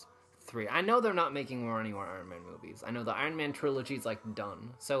Avengers 3. I know they're not making any more Iron Man movies. I know the Iron Man trilogy's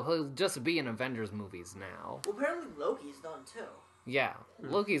done, so he'll just be in Avengers movies now. Well, apparently Loki's done too. Yeah,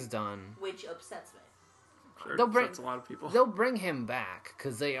 Loki's done, which upsets me. Sure, upsets a lot of people. They'll bring him back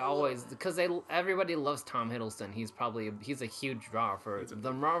because everybody loves Tom Hiddleston. He's a huge draw for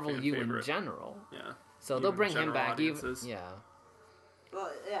the Marvel in general. Yeah. So they'll bring him back. Audiences.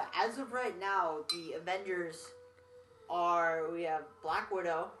 But yeah, as of right now, the Avengers we have Black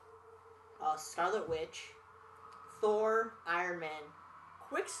Widow, Scarlet Witch, Thor, Iron Man,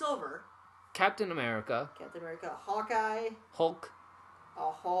 Quicksilver, Captain America, Hawkeye, Hulk,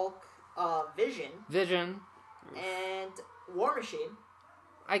 Vision, and War Machine.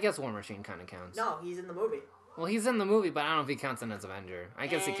 I guess War Machine kind of counts. No, he's in the movie. Well, he's in the movie, but I don't know if he counts as Avenger. I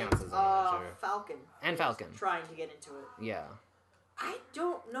guess he counts as an Avenger. Falcon. And Falcon. Trying to get into it. Yeah. I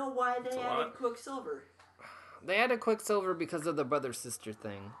don't know why they added Quicksilver. They added Quicksilver because of the brother-sister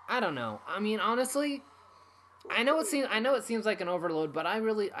thing. I don't know. I mean, honestly, I know it seems like an overload, but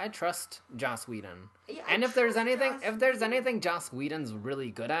I trust Joss Whedon. Yeah, and if there's anything Joss Whedon's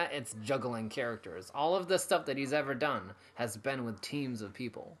really good at, it's juggling characters. All of the stuff that he's ever done has been with teams of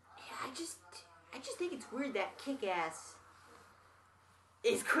people. Yeah, I just think it's weird that Kick-Ass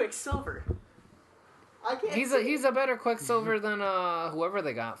is Quicksilver. He's a better Quicksilver than whoever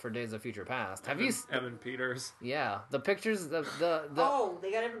they got for Days of Future Past. Have you Evan Peters? Yeah, the pictures the Oh,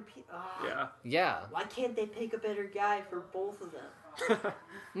 they got Evan Peters. Yeah. Why can't they pick a better guy for both of them?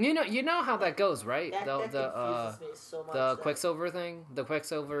 You know how that goes, right? That confuses me so much. The Quicksilver thing, the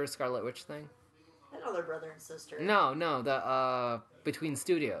Quicksilver Scarlet Witch thing. I know they're brother and sister. No, the between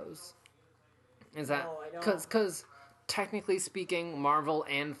studios. Is that because technically speaking, Marvel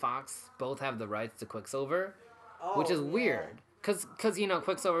and Fox both have the rights to Quicksilver, which is weird. Because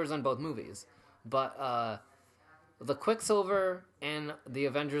Quicksilver's in both movies. But the Quicksilver in the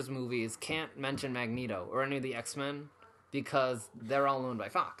Avengers movies can't mention Magneto or any of the X-Men because they're all owned by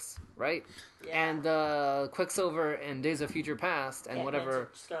Fox, right? Yeah. And Quicksilver in Days of Future Past and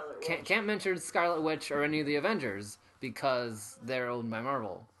can't mention Scarlet Witch or any of the Avengers because they're owned by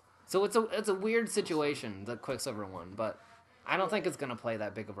Marvel. So it's a weird situation, the Quicksilver one, but I don't think it's going to play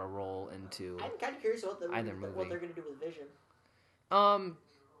that big of a role into I'm kind of curious what they're going to do with Vision.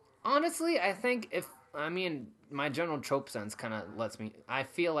 Honestly, I think my general trope sense kind of I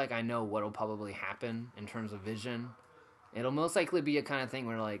feel like I know what'll probably happen in terms of Vision. It'll most likely be a kind of thing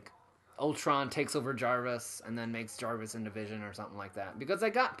where Ultron takes over Jarvis and then makes Jarvis into Vision or something like that. Because I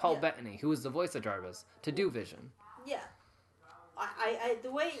got Paul Bettany, who was the voice of Jarvis, to do Vision. Yeah.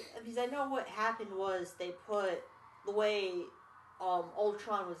 Because I know what happened was they put the way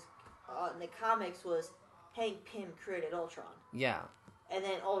Ultron was in the comics was Hank Pym created Ultron. Yeah. And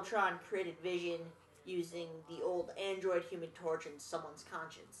then Ultron created Vision using the old android Human Torch in someone's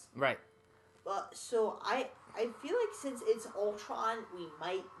conscience. Right. So I feel like since it's Ultron, we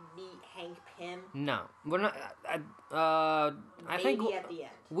might meet Hank Pym. No, we're not. I think at the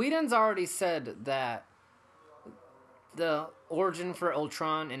end. Whedon's already said that the origin for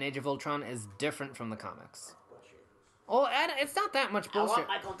Ultron in Age of Ultron is different from the comics. Oh, it's not that much bullshit. I want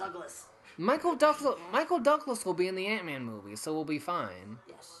Michael Douglas. Michael Douglas will be in the Ant-Man movie, so we'll be fine.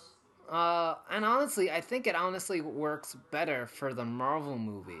 Yes. And honestly, I think it honestly works better for the Marvel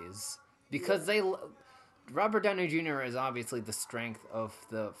movies because Robert Downey Jr. is obviously the strength of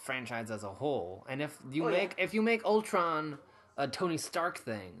the franchise as a whole, and if you make Ultron a Tony Stark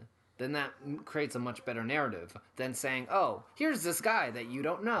thing, then that creates a much better narrative than saying, oh, here's this guy that you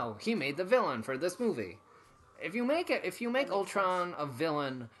don't know. He made the villain for this movie. if you make Ultron a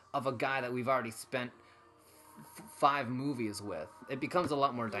villain of a guy that we've already spent 5 movies with, it becomes a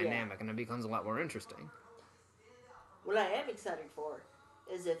lot more dynamic and it becomes a lot more interesting. What I am excited for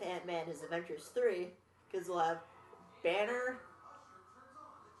is if Ant-Man is Avengers 3, because we'll have Banner,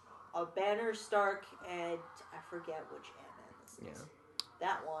 Stark, and I forget which Ant-Man this is.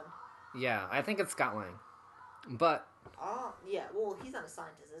 That one. Yeah, I think it's Scott Lang. But... yeah, well, he's not a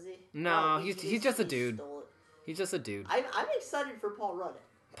scientist, is he? No, he's just a dude. He's just a dude. I'm excited for Paul Rudd.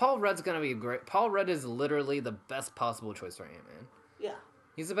 Paul Rudd's gonna be great. Paul Rudd is literally the best possible choice for Ant-Man. Yeah.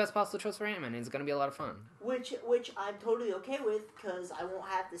 He's the best possible choice for Ant-Man. It's gonna be a lot of fun. Which I'm totally okay with, because I won't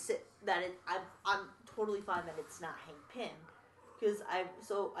have to sit... I'm totally fine that it's not Hank Pym. Because I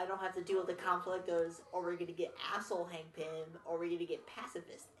don't have to deal with the conflict of, are we going to get asshole Hank Pym, or are we going to get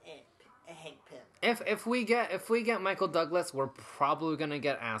pacifist Hank Pym? If we get Michael Douglas, we're probably going to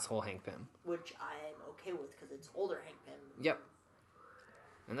get asshole Hank Pym. Which I am okay with, because it's older Hank Pym. Yep.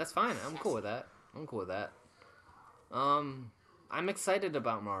 And that's fine. I'm cool with that. I'm excited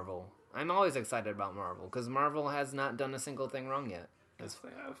about Marvel. I'm always excited about Marvel, because Marvel has not done a single thing wrong yet. Yes, they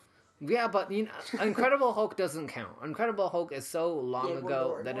have. Yeah, but Incredible Hulk doesn't count. Incredible Hulk is so long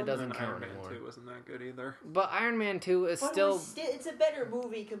ago that it doesn't count anymore. Iron Man 2 wasn't that good either. But Iron Man 2 is still... It's a better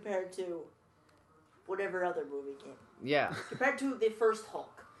movie compared to whatever other movie came. Yeah. Compared to the first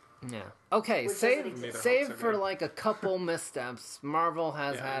Hulk. Yeah. Okay, save for like a couple missteps, Marvel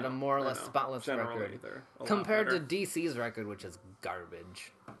has had a more or less spotless record. Compared to DC's record, which is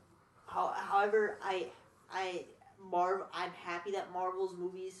garbage. However, I'm happy that Marvel's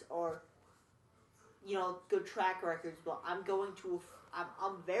movies are, good track records, but I'm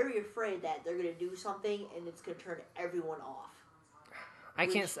very afraid that they're going to do something and it's going to turn everyone off. I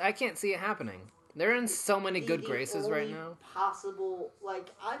can't see it happening. They're in so many good graces right now. I'm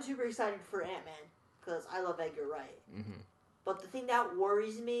super excited for Ant-Man because I love Edgar Wright. Mm-hmm. But the thing that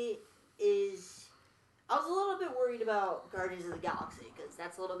worries me is, I was a little bit worried about Guardians of the Galaxy because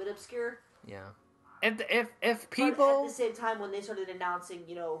that's a little bit obscure. Yeah. If people... But at the same time, when they started announcing,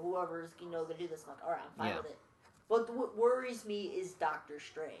 whoever's, going to do this, I'm like, alright, I'm fine with it. But what worries me is Doctor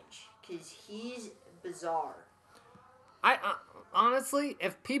Strange, because he's bizarre. Honestly,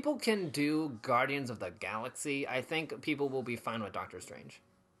 if people can do Guardians of the Galaxy, I think people will be fine with Doctor Strange.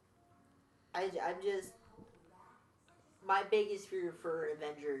 I'm just... My biggest fear for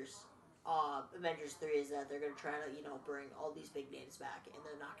Avengers 3 is that they're going to try to, bring all these big names back, and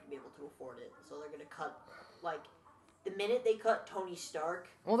they're not going to be able to afford it. So they're going to cut, the minute they cut Tony Stark...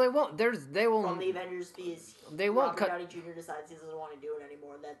 Well, they won't. They won't... From the Avengers, because they won't Robert Downey Jr. decides he doesn't want to do it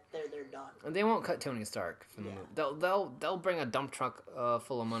anymore, that they're done. They won't cut Tony Stark from the movie. They'll bring a dump truck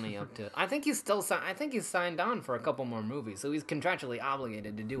full of money up to... I think he's signed on for a couple more movies, so he's contractually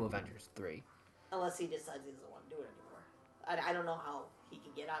obligated to do Avengers 3. Unless he decides he doesn't want to do it anymore. I don't know how he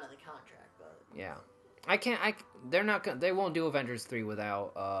can get out of the contract, but... Yeah. They won't do Avengers 3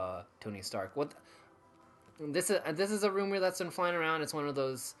 without Tony Stark. This is a rumor that's been flying around. It's one of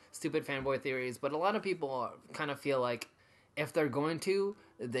those stupid fanboy theories, but a lot of people kind of feel like if they're going to,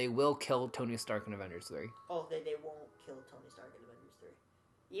 they will kill Tony Stark in Avengers 3. Oh, they won't kill Tony Stark in Avengers 3.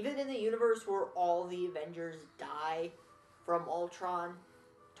 Even in the universe where all the Avengers die from Ultron,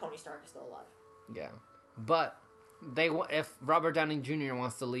 Tony Stark is still alive. Yeah. But if Robert Downey Jr.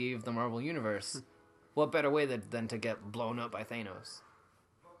 wants to leave the Marvel Universe, what better way than to get blown up by Thanos?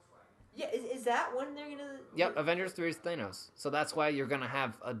 Yeah, is that when they're gonna... Yep, Avengers 3 is Thanos. So that's why you're gonna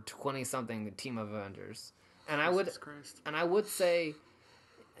have a 20-something team of Avengers. And I would say,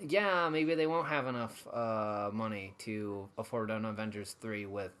 yeah, maybe they won't have enough money to afford an Avengers 3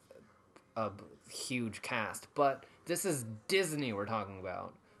 with a huge cast. But this is Disney we're talking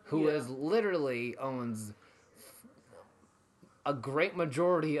about, who is literally owns a great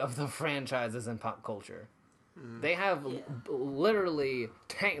majority of the franchises in pop culture. They have literally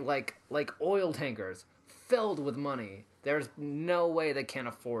like oil tankers filled with money. There's no way they can't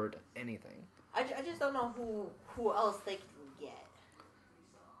afford anything. I just don't know who else they can get.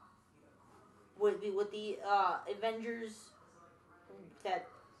 With the Avengers, that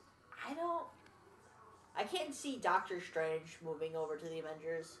I can't see Doctor Strange moving over to the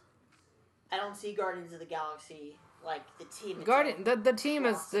Avengers. I don't see Guardians of the Galaxy. Like the team,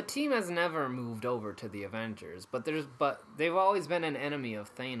 the team has never moved over to the Avengers, but they've always been an enemy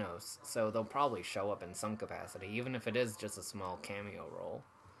of Thanos, so they'll probably show up in some capacity, even if it is just a small cameo role.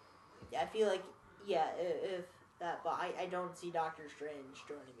 Yeah, I feel like if that, but I don't see Doctor Strange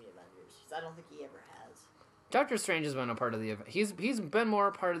joining the Avengers. I don't think he ever has. Doctor Strange has been a part of the he's been more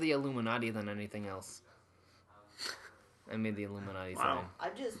a part of the Illuminati than anything else. I made the Illuminati sign. I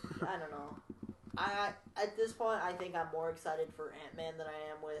don't know. At this point, I think I'm more excited for Ant-Man than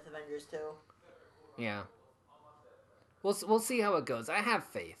I am with Avengers 2. Yeah. We'll see how it goes. I have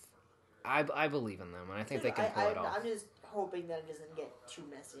faith. I believe in them, and I think they can pull it off. I'm just hoping that it doesn't get too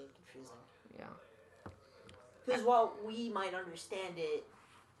messy and confusing. Yeah. Because while we might understand it,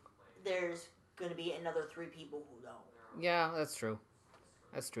 there's going to be another 3 people who don't. Yeah, that's true.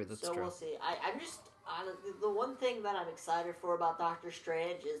 That's true. So we'll see. I'm just... the one thing that I'm excited for about Doctor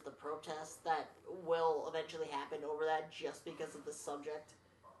Strange is the protest that will eventually happen over that just because of the subject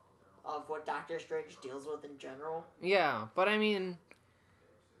of what Doctor Strange deals with in general. Yeah, but I mean...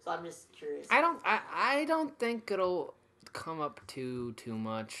 So I'm just curious. I don't think it'll come up too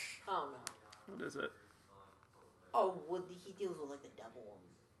much. Oh, no. What is it? Oh, well, he deals with, like, the devil and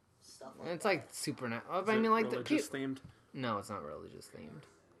stuff like that. It's like supernatural. I Is mean, it like religious themed? No, it's not religious themed.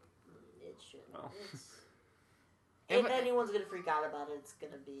 It should. Well. If anyone's going to freak out about it, it's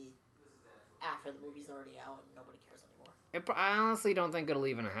going to be after the movie's already out and nobody cares anymore. I honestly don't think it'll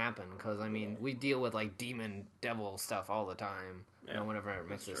even happen, because, I mean, we deal with, like, demon, devil stuff all the time. Yeah, you know, whenever it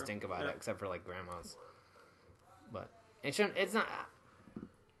makes us true. think about Yeah. it, except for, like, grandmas. But it shouldn't, it's not...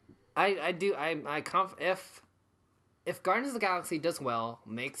 If Guardians of the Galaxy does well,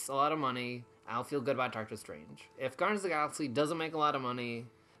 makes a lot of money, I'll feel good about Doctor Strange. If Guardians of the Galaxy doesn't make a lot of money,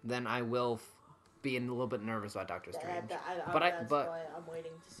 then I will be a little bit nervous about Doctor Strange. That's but why I'm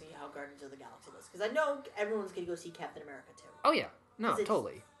waiting to see how Guardians of the Galaxy does. Because I know everyone's going to go see Captain America, too. Oh, yeah. No, 'Cause it's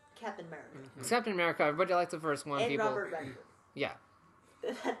totally. Captain America. It's Captain America. Everybody likes the first one. And People, Robert Redford. yeah.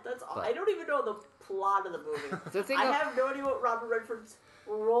 That's all. But- I don't even know the plot of the movie. The thing I of- have no idea what Robert Redford's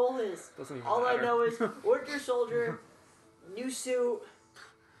role is. Doesn't even All matter. I know is Winter Soldier, new suit,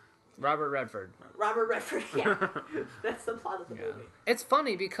 Robert Redford. Robert Redford. Yeah, that's the plot of the Yeah. movie. It's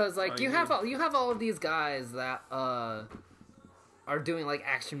funny because like Oh, you you have all of these guys that are doing like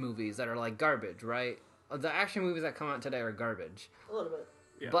action movies that are like garbage, right? The action movies that come out today are garbage. A little bit.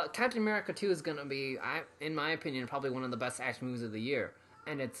 Yeah. But Captain America 2 is gonna be, in my opinion, probably one of the best action movies of the year,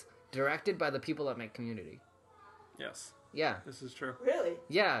 and it's directed by the people that make Community. Yes, Yeah, this is true. Really?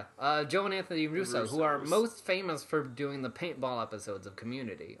 yeah. Joe and Anthony Russo, who are Russos. most famous for doing the paintball episodes of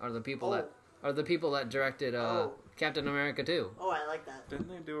Community, are the people that directed Captain America 2. Oh, I like that. Didn't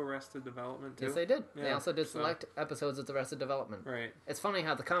they do Arrested Development too? Yes, they did. They Yeah, also did so- select episodes of Arrested Development. Right. It's funny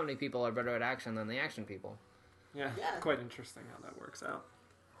how the comedy people are better at action than the action people. Yeah. Yeah. Quite interesting how that works out.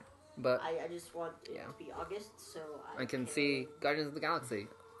 But I just want it Yeah. to be August, so I can can't see really- Guardians of the Galaxy.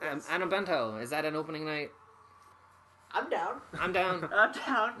 Yes. Adam Bento, is that an opening night? I'm down. I'm down. I'm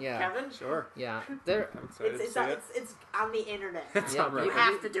down. Yeah. Kevin. Sure. Yeah, there. I'm excited It's to see it. it's on the internet. It's Yeah, on you You Reddit.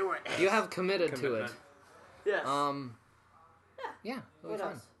 have to do it. You have committed to it. Commitment. Yes. Yeah, it'll What be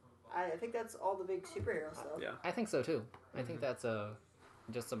fun. else? I think that's all the big superhero stuff. Yeah. I think so too. I think that's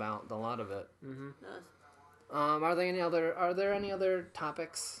just about the lot of it. Mm-hmm. Nice. Are there any other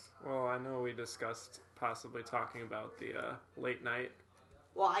topics? Well, I know we discussed possibly talking about the late night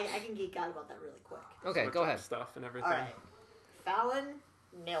Well, I can geek out about that really quick. Okay, switch go up ahead. stuff and everything. All right. Fallon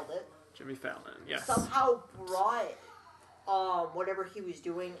nailed it. Jimmy Fallon, yes. Somehow brought whatever he was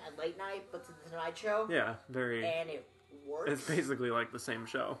doing at late night, but to the Tonight Show, Yeah, very. and it worked. It's basically like the same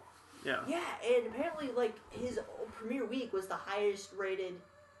show. Yeah. Yeah, and apparently, like, his premiere week was the highest rated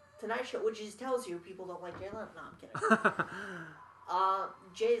Tonight Show, which just tells you people don't like Jay Leno. No, I'm kidding.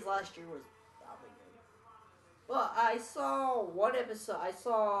 Jay's last year was probably good. Well, I saw one episode. I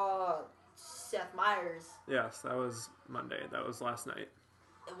saw Seth Meyers. Yes, that was Monday. That was last night.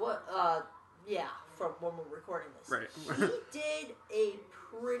 What? Yeah, from when we're recording this. Right. He did a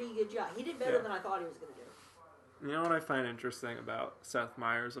pretty good job. He did better Yeah. than I thought he was going to do. You know what I find interesting about Seth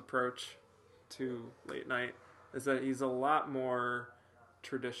Meyers' approach to late night is that he's a lot more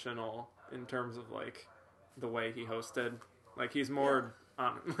traditional in terms of like the way he hosted. Like he's more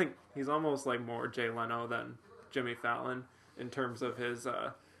on, like he's almost like more Jay Leno than Jimmy Fallon in terms of his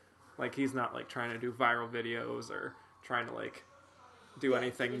like he's not like trying to do viral videos or trying to like do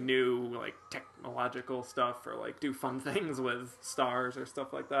anything new, like technological stuff, or like do fun things with stars or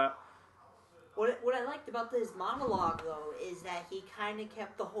stuff like that. What I liked about this monologue, though, is that he kind of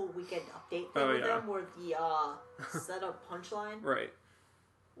kept the whole weekend update thing Oh, with yeah. them, where the setup punchline, Right.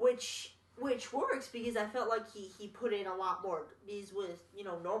 which works because I felt like he put in a lot more. These with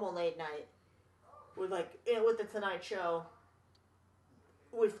normal late night, with like with the Tonight Show,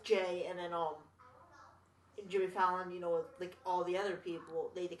 with Jay, and then Jimmy Fallon, with like all the other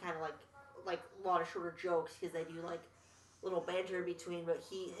people, they kind of like a lot of shorter jokes because they do like little banter in between. But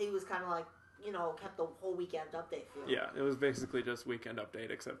he was kind of like kept the whole weekend update feel. Yeah, it was basically just weekend update,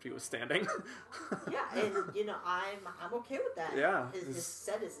 except he was standing. Yeah, and I'm okay with that. Yeah, his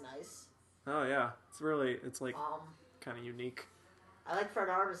set is nice. Oh yeah, it's like kind of unique. I like Fred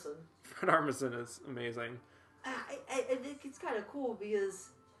Armisen. Fred Armisen is amazing. I think it's kind of cool because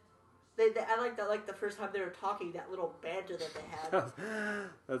I like that, like the first time they were talking, that little banter that they had.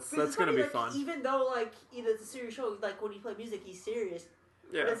 that's gonna be fun. Even though like it's a serious show, like when you play music, he's serious.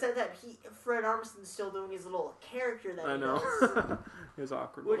 Yeah. But it said that Fred Armisen's still doing his little character that I know. Does. His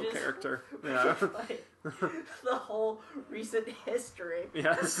awkward little character. Yeah. Like, the whole recent history.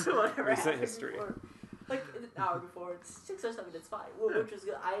 Yes. Whatever recent history. Before. Like an hour before, it's 6 or 7. It's fine, which was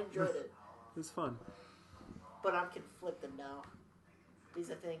good. I enjoyed it. It's fun. But I'm conflicted now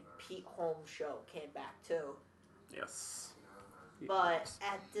because I think Pete Holmes' show came back too. Yes. But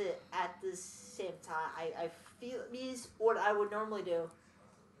at the same time, I feel because what I would normally do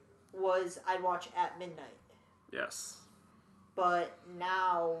was I'd watch at midnight. Yes. But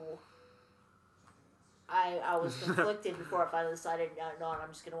now I was conflicted before I finally decided no,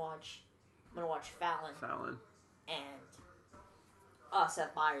 I'm gonna watch Fallon. And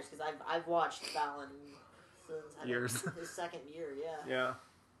Seth Meyers, because I've watched Fallon since years. His second year, yeah. Yeah.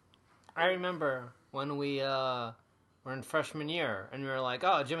 I remember when we were in freshman year, and we were like,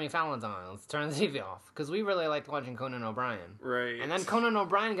 "Oh, Jimmy Fallon's on. Let's turn the TV off," because we really liked watching Conan O'Brien. Right. And then Conan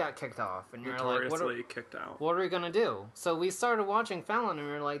O'Brien got kicked off, and you're like, kicked out. What are we gonna do? So we started watching Fallon, and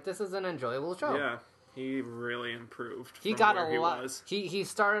we were like, "This is an enjoyable show." Yeah. He really improved. He got a lot. He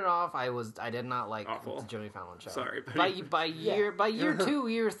started off. I did not like awful. The Jimmy Fallon show. Sorry, but by year 2,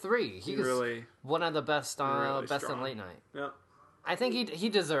 year 3, he was really one of the best really best strong. in late night. Yeah, I think he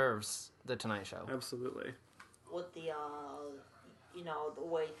deserves the Tonight Show. Absolutely. With the the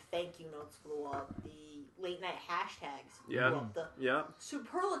way thank you notes blew up, the late night hashtags blew up, the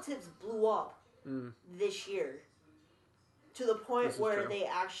superlatives blew up this year. To the point where they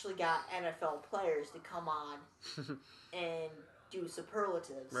actually got NFL players to come on and do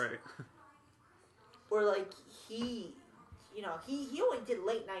superlatives. Right. Where like he only did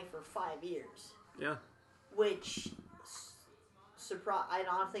late night for 5 years. Yeah. Which I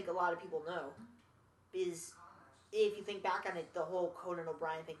don't think a lot of people know, because if you think back on it, the whole Conan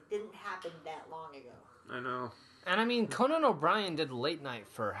O'Brien thing didn't happen that long ago. I know. And I mean, Conan O'Brien did late night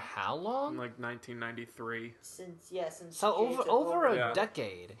for how long? Like 1993. Since so over a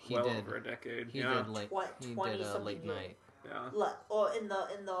decade he did. Over a decade. He did late. He did late night. Yeah. In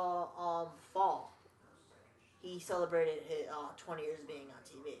the fall, he celebrated his 20 years being on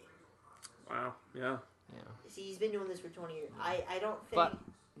TV. Wow. Yeah. Yeah. See, he's been doing this for 20 years. I don't think. But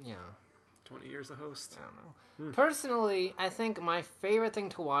yeah. 20 years a host. I don't know. Personally, I think my favorite thing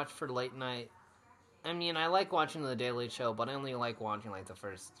to watch for late night. I mean, I like watching The Daily Show, but I only like watching like the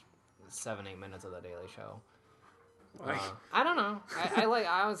first 7-8 minutes of The Daily Show. Why? I don't know. I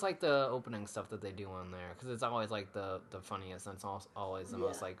always like the opening stuff that they do on there because it's always like the funniest and it's always the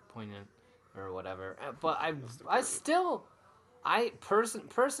most like poignant or whatever. But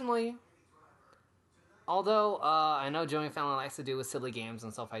personally, although I know Jimmy Fallon likes to do with silly games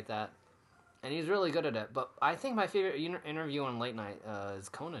and stuff like that, and he's really good at it. But I think my favorite interview on late night is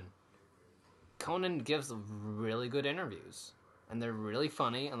Conan. Conan gives really good interviews, and they're really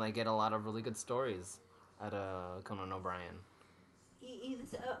funny, and they get a lot of really good stories at Conan O'Brien.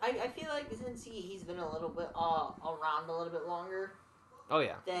 I feel like since he's been a little bit around a little bit longer. Oh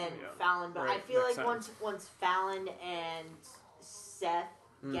yeah. Than Fallon, but I feel like once Fallon and Seth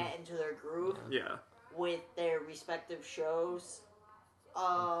get into their groove, with their respective shows,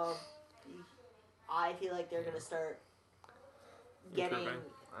 I feel like they're gonna start getting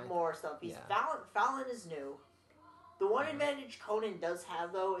more stuff. Because Fallon is new. The one advantage Conan does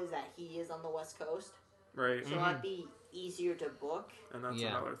have, though, is that he is on the West Coast. Right. So that'd be easier to book. And that's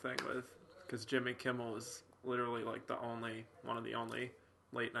another thing because Jimmy Kimmel is literally like one of the only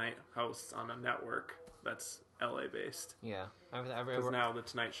late night hosts on a network that's LA based. Yeah. Because now the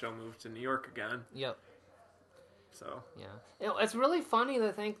Tonight Show moved to New York again. Yep. So. Yeah. It's really funny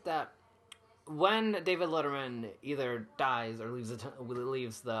to think that when David Letterman either dies or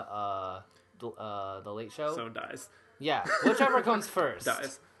leaves the Late Show. So dies. Yeah, whichever comes first.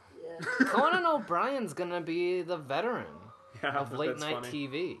 Dies. Yeah. Conan O'Brien's gonna be the veteran of late night funny.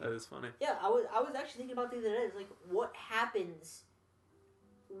 TV. That is funny. Yeah, I was actually thinking about the other day. It's like, what happens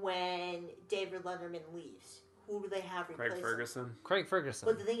when David Letterman leaves? Who do they have replace him? Craig Ferguson.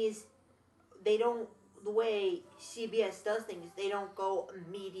 But the thing is, they don't. The way CBS does things, they don't go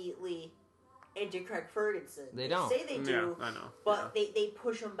immediately into Craig Ferguson. They don't. Say they do. Yeah, I know. But they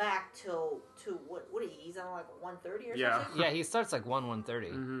push him back to what he's on like 1:30 or something? Yeah, he starts like 1:30.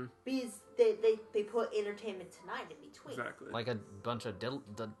 Mm-hmm. Because they put Entertainment Tonight in between. Exactly. Like a bunch of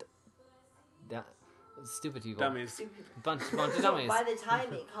Stupid people. Dummies. Bunch of So dummies. by the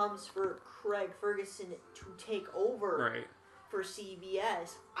time it comes for Craig Ferguson to take over Right. for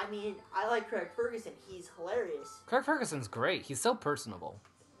CBS, I mean, I like Craig Ferguson. He's hilarious. Craig Ferguson's great. He's so personable.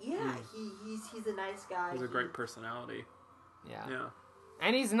 Yeah, he's a nice guy. He's a great personality. Yeah. Yeah.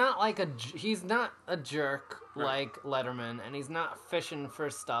 And he's not like he's not a jerk like Letterman, and he's not fishing for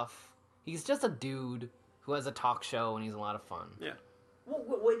stuff. He's just a dude who has a talk show, and he's a lot of fun. Yeah.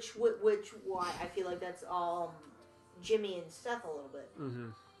 Which why I feel like that's Jimmy and Seth a little bit. Mm-hmm.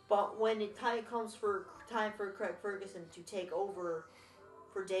 But when it comes for time for Craig Ferguson to take over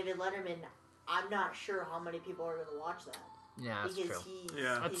for David Letterman, I'm not sure how many people are going to watch that. Yeah, that's because true.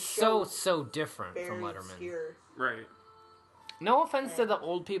 his It's show so different very from Letterman. obscure. Right. No offense to the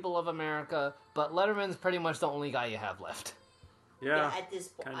old people of America, but Letterman's pretty much the only guy you have left. Yeah. At this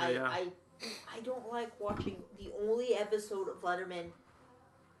point, Kinda, I don't like watching the only episode of Letterman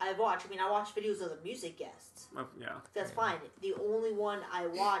I watched. I mean, I watched videos of the music guests. Yeah. That's fine. The only one I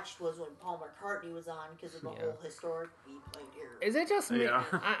watched was when Paul McCartney was on because of the whole historic we played here. Is it just me? Yeah.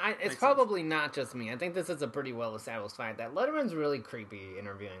 It's Makes probably not just me. I think this is a pretty well-established fact that Letterman's really creepy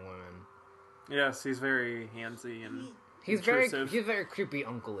interviewing women. Yes, he's very handsy and He's intrusive. very creepy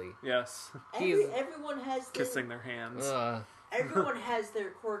uncle-y. Yes. Everyone has Kissing their hands. Everyone has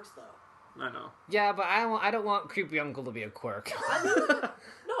their quirks, though. I know. Yeah, but I don't want creepy uncle to be a quirk. I mean,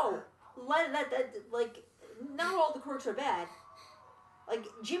 no, like not all the quirks are bad. Like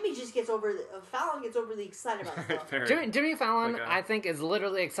Jimmy just gets Fallon gets overly excited about stuff. Jimmy Fallon, Like I think, is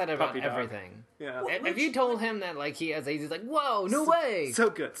literally excited about puppy dog. everything. Yeah. If you told him that like he has AIDS, he's like, "Whoa, no way! So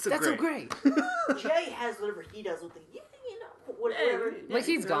good. So That's great. so great." Jay has whatever he does with the whatever. Like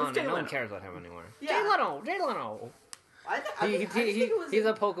he's gone, Jay and no one Leno. cares about him anymore. Yeah. Jay Leno. I think it was. He's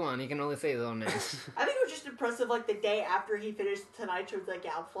a Pokemon. He can only say his own name. I think it was just impressive. Like the day after he finished Tonight Show, like,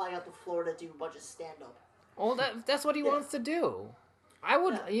 yeah, I'm flying out to Florida to do a bunch of stand up. Well, that's what he wants to do. I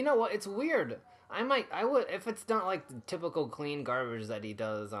would, you know what? It's weird. I would, if it's not like the typical clean garbage that he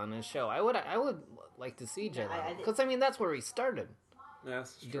does on his show. I would like to see Jay Leno because I mean that's where he started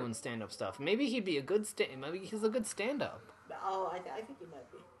Yes. doing stand up stuff. Maybe he'd be a good maybe he's a good stand up. Oh, I think he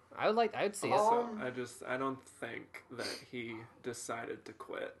might be. I'd see it. So I don't think that he decided to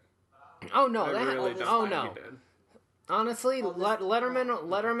quit. Oh no, I really don't oh think no. he did. Honestly,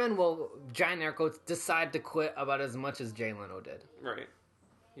 Letterman will, giant air quotes, decide to quit about as much as Jay Leno did. Right.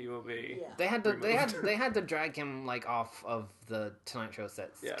 He will be. Yeah. They had to drag him like off of the Tonight Show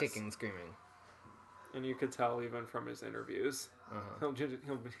sets, Yes. kicking and screaming. And you could tell even from his interviews,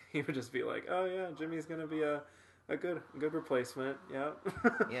 he would just be like, "Oh yeah, Jimmy's gonna be a good replacement." Yeah.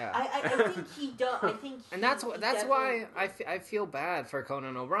 Yeah. I think he does. And that's why I feel bad for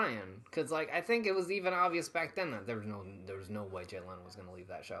Conan O'Brien, because like I think it was even obvious back then that there was no way Jay Leno was going to leave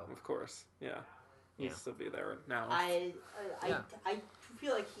that show. Of course, yeah. He'd still be there now. I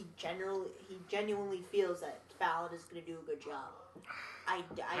feel like he genuinely feels that Fallon is going to do a good job.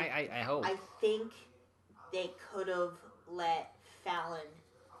 I hope. I think they could have let Fallon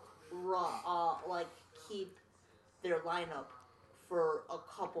keep their lineup for a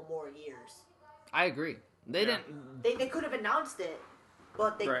couple more years. I agree. They didn't. They could have announced it,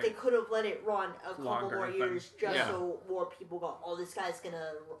 but they could have let it run a couple Longer more years than- so more people go, "Oh, this guy's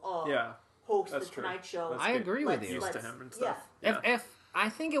gonna Yeah. host That's the true. Tonight Show." Let's I get agree with you. Used to Let's- him and stuff. yeah. If I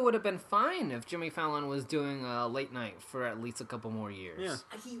think it would have been fine if Jimmy Fallon was doing a late night for at least a couple more years.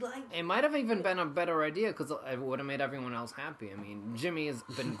 Yeah. It might have even been a better idea because it would have made everyone else happy. I mean, Jimmy has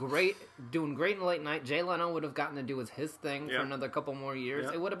been doing great in late night. Jay Leno would have gotten to do his thing for another couple more years.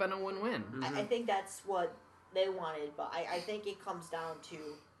 Yeah. It would have been a win-win. I think that's what they wanted, but I think it comes down to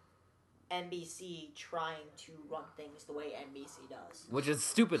NBC trying to run things the way NBC does. Which is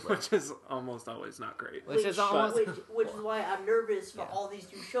stupidly. Which is almost always not great. Which is almost... Which is why I'm nervous for all these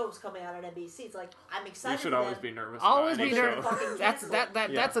new shows coming out on NBC. It's like, I'm excited. You should for always them. be nervous. Always about be any nervous.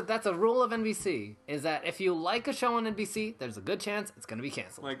 show. That's a rule of NBC. Is that if you like a show on NBC, there's a good chance it's going to be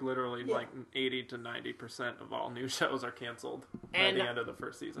canceled. Like literally, like 80 to 90% of all new shows are canceled by And- the end of the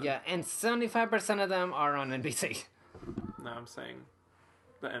first season. Yeah, and 75% of them are on NBC. No, I'm saying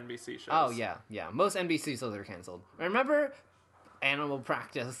the NBC shows. Oh yeah. Most NBC shows are canceled. Remember Animal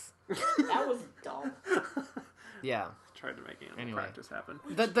Practice? That was dumb. Yeah. Tried to make Animal Anyway. Practice happen.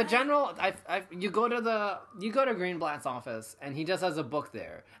 The general, you go to Greenblatt's office, and he just has a book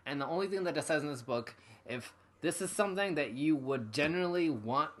there, and the only thing that it says in this book, if this is something that you would generally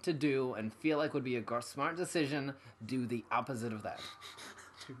want to do and feel like would be a smart decision, do the opposite of that.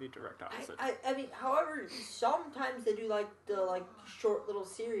 To be direct opposite. I mean, however, sometimes they do the short little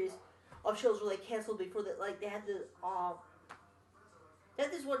series of shows where they canceled before that. Like they had the They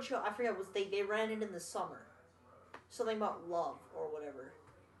had this one show, I forget, they ran it in the summer. Something about love or whatever.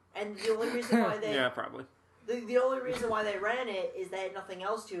 And the only reason why they... yeah, probably. The only reason why they ran it is they had nothing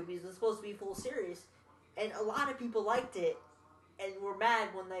else to, because it was supposed to be full series. And a lot of people liked it, and were mad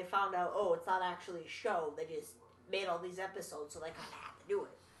when they found out, oh, it's not actually a show. They just made all these episodes, so they kind of had to do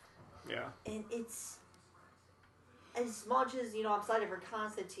it. Yeah. And it's... As much as, I'm excited for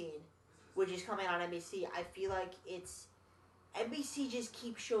Constantine, which is coming on NBC, I feel like it's... NBC just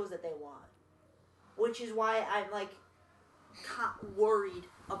keeps shows that they want. Which is why I'm, worried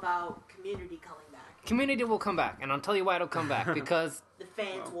about Community coming back. Community will come back, and I'll tell you why it'll come back, because... The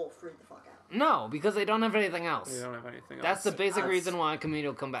fans will freak the fuck out. No, because they don't have anything else. They don't have anything else. That's the basic reason why Community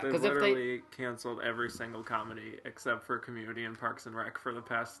will come back. They Because literally canceled every single comedy except for Community and Parks and Rec for the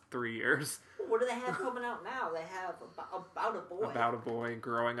past 3 years. What do they have coming out now? They have About a Boy. About a Boy,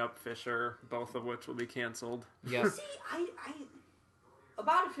 Growing Up Fisher, both of which will be canceled. Yes. See, I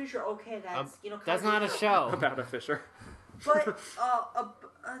About a Fisher, okay, that's, that's not a show. About a Fisher. But,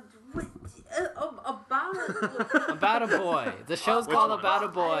 About a Boy. The show's called About a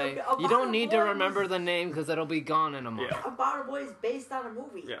Boy. You don't need to remember the name because it'll be gone in a month. Yeah. About a Boy is based on a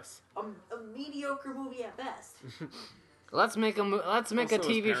movie. Yes. A mediocre movie at best. Let's make a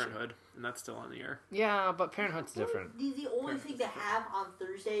TV show. Parenthood, and that's still on the air. Yeah, but Parenthood's different. The only thing they have on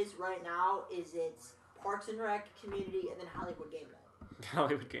Thursdays right now is it's Parks and Rec, Community, and then Hollywood Game Night.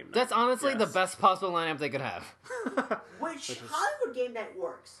 Hollywood Game Night. That's honestly the best possible lineup they could have. Which Hollywood Game Night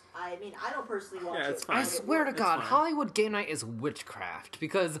works. I mean, I don't personally watch it's it. fine. I swear to God, fine. Hollywood Game Night is witchcraft.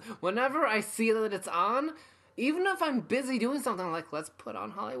 Because whenever I see that it's on, even if I'm busy doing something, I'm like, let's put on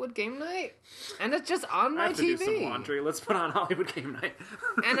Hollywood Game Night. And it's just on my I have to TV. do some laundry. Let's put on Hollywood Game Night.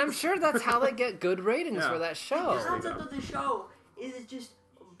 And I'm sure that's how they get good ratings for that show. The concept of the show is just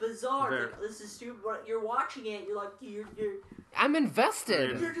bizarre. Like, this is stupid. You're watching it, you're like, you're I'm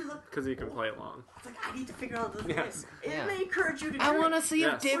invested. Because you can play along. It's like, I need to figure out this Yes. game. It Yeah. may encourage you to I want to see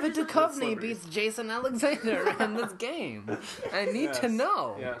Yes. if David Duchovny beats Jason Alexander in this game. I need to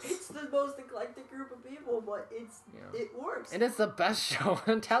know. Yes. It's the most eclectic group of people, but it works. It is the best show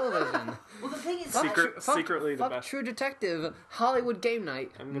on television. Well, the thing is, Secretly the fuck best. True Detective, Hollywood Game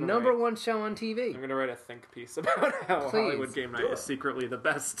Night, I'm gonna number write- one show on TV. I'm going to write a think piece about how Please. Hollywood Game Night is secretly the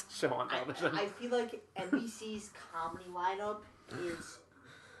best show on television. I feel like NBC's comedy lineup is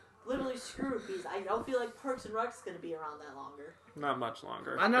literally screwed because I don't feel like Parks and Rec's going to be around that longer. Not much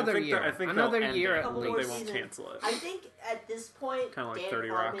longer. Another I think year. I think Another they'll end year it, at but least. They won't cancel it. I think at this point, Kinda like Dan 30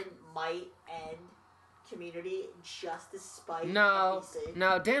 Rock. Harmon might end Community just to spite No, NBC.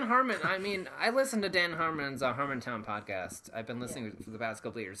 no, Dan Harmon. I mean, I listened to Dan Harmon's Harmontown podcast. I've been listening for the past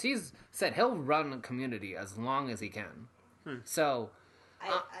couple of years. He's said he'll run a Community as long as he can. So,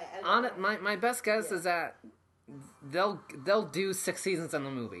 on it, my best guess is that they'll do 6 seasons on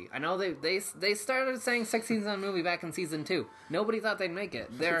the movie. I know they started saying 6 seasons on the movie back in season 2. Nobody thought they'd make it.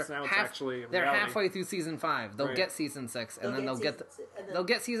 They're Now it's actually they're reality. halfway through season 5. They'll Right. get season 6, and then they'll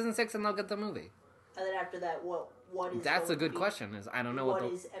get season 6, and they'll get the movie. And then after that, what is That's a going good to be- question. Is I don't know What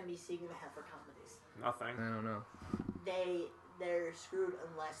what is NBC going to have for comedies? Nothing. I don't know. They're screwed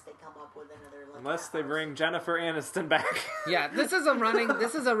unless they come up with another. Unless they bring Jennifer Aniston back. Yeah, this is a running.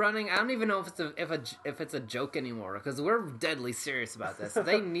 I don't even know if it's a joke anymore because we're deadly serious about this.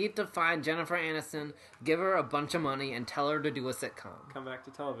 They need to find Jennifer Aniston, give her a bunch of money, and tell her to do a sitcom. Come back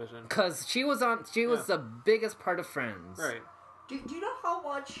to television. Because she was the biggest part of Friends. Right. Do you know how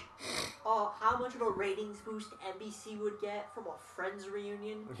much of a ratings boost NBC would get from a Friends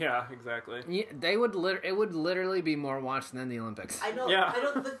reunion? Yeah, exactly. Yeah, it would literally be more watched than the Olympics. I know. Yeah. I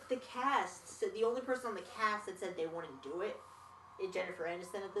know. The cast said the only person on the cast that said they wouldn't do it is Jennifer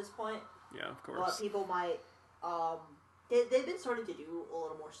Aniston at this point. Yeah, of But course. people might. They've been starting to do a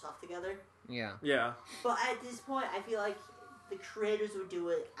little more stuff together. Yeah. Yeah. But at this point, I feel like the creators would do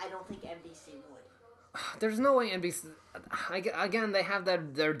it. I don't think NBC would. There's no way NBC... Again, they have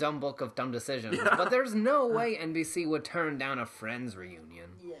their dumb book of dumb decisions. But there's no way NBC would turn down a Friends reunion.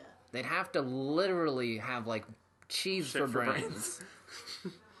 Yeah. They'd have to literally have, like, cheese Shit for for brains.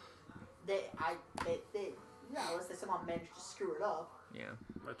 Unless they somehow managed to screw it up. Yeah.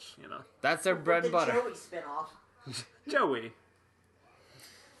 Which, That's their bread and butter. The Joey spinoff. Joey.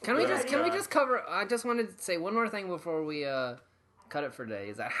 Can we just cover... I just wanted to say one more thing before we cut it for today.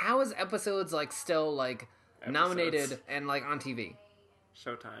 Is that how is episodes, like, still, like, nominated and, like, on TV?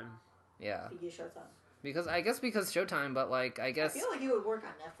 Showtime. Yeah. Showtime. Because Showtime, but, like, I guess... I feel like it would work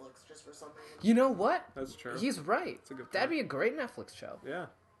on Netflix just for some reason. You know what? That's true. He's right. That's a good point. That'd be a great Netflix show. Yeah.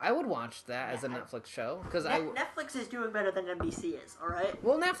 I would watch that as a Netflix show because Netflix is doing better than NBC is. All right.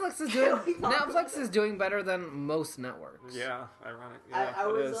 Well, Netflix is doing better than most networks. Yeah, ironic. Yeah, I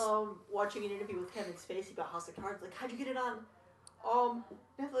was watching an interview with Kevin and Sebastian about House of Cards. Like, how'd you get it on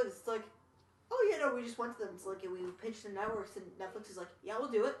Netflix? It's like, oh yeah, no, we just went to them. It's like we pitched the networks, and Netflix is like, yeah,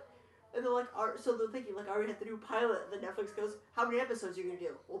 we'll do it. And they're like, so they're thinking like, we have to do a pilot. And then Netflix goes, how many episodes are you gonna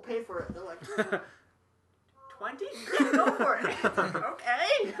do? We'll pay for it. And they're like, 20? Yeah, go for it.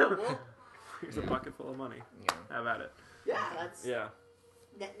 Okay. Well, here's a bucket full of money. Yeah. How about it? Yeah, that's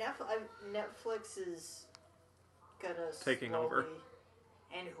Netflix is gonna taking slowly, over.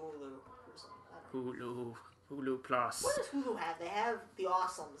 And Hulu or something. Hulu Plus. What does Hulu have? They have The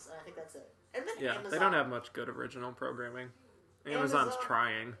Awesomes, and I think that's it. And then Yeah, Amazon. they don't have much good original programming. Amazon's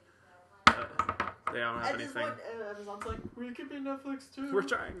trying. They don't have anything. Amazon's like, we could be Netflix too. We're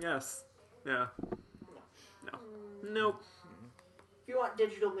trying, yes. Yeah. No. Nope. If you want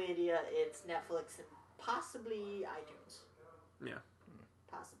digital media, it's Netflix and possibly iTunes. Yeah.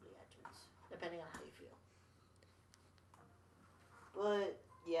 Possibly iTunes, depending on how you feel. But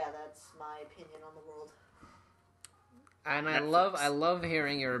yeah, that's my opinion on the world. And I love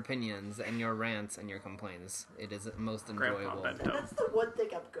hearing your opinions and your rants and your complaints. It is most enjoyable. That's the one thing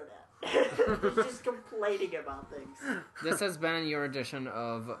I'm good at. Just complaining about things. This has been your edition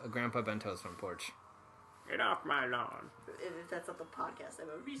of Grandpa Bento's Front Porch. Get off my lawn. If that's not the podcast, I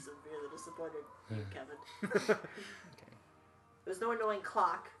would be severely disappointed in you, Kevin. Okay. There's no annoying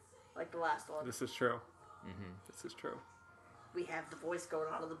clock like the last one. This is true. Mm-hmm. This is true. We have the voice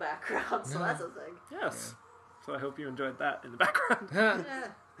going on in the background, so that's a thing. Yes. Yeah. So I hope you enjoyed that in the background. Yeah.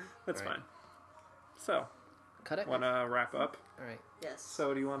 That's fine. So, cut it. Want to wrap up? All right. Yes.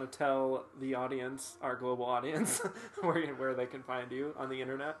 So, do you want to tell the audience, our global audience, where they can find you on the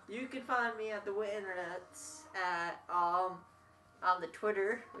internet? You can find me at the internet at on the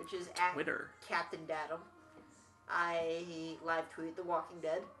Twitter, which is at Twitter. Captain Datum. I live tweet The Walking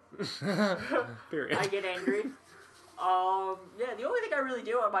Dead. Period. I get angry. Yeah, the only thing I really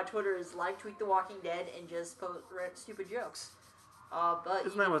do on my Twitter is live tweet The Walking Dead and just post stupid jokes. But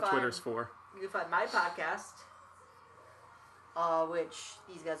isn't that what Twitter's for? You can find my podcast, which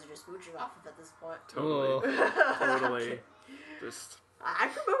these guys are just mooching off of at this point. Totally. Totally. Just. I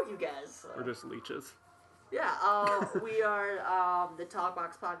promote you guys. So. We're just leeches. Yeah, we are the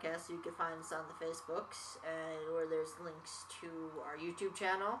Talkbox Podcast. You can find us on the Facebooks, and where there's links to our YouTube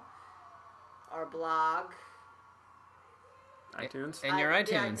channel, our blog, iTunes, and your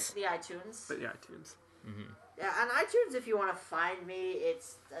iTunes. The iTunes. But yeah, iTunes. Mm-hmm. Yeah, on iTunes, if you want to find me, I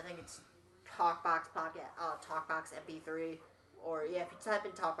think it's Talkbox Podcast, Talkbox MP3, or yeah, if you type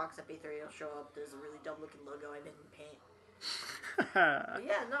in Talkbox MP3, it'll show up. There's a really dumb looking logo I didn't paint. But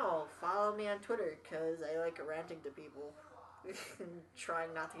yeah, no, follow me on Twitter, because I like ranting to people.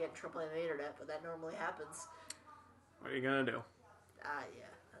 Trying not to get in trouble on the internet, but that normally happens. What are you gonna do? Yeah, I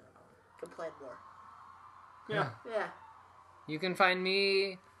don't know. Complain more. Yeah. Yeah. You can find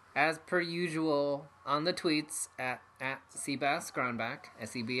me, as per usual, on the tweets at Sebas Gronback,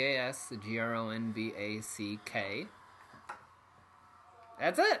 SEBASGRONBACK.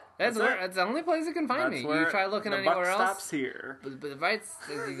 That's it. That's the only place you can find me. You try looking anywhere else. The buck stops here. But the rights,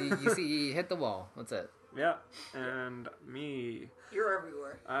 you see, you hit the wall. That's it. Yeah, and me. You're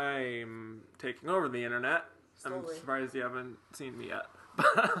everywhere. I'm taking over the internet. Slowly. I'm surprised you haven't seen me yet.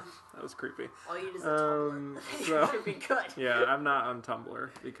 That was creepy. All you need is a Tumblr. So, should be good. Yeah, I'm not on Tumblr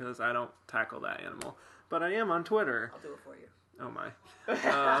because I don't tackle that animal. But I am on Twitter. I'll do it for you. Oh my.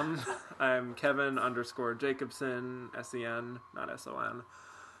 I'm Kevin _Jacobson, SEN, not SON.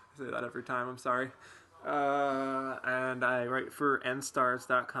 I say that every time, I'm sorry. And I write for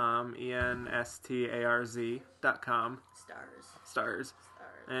nstars.com, ENSTARZ.com. Stars.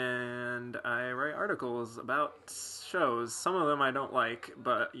 And I write articles about shows. Some of them I don't like,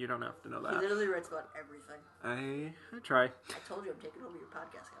 but you don't have to know that. He literally writes about everything. I try. I told you I'm taking over your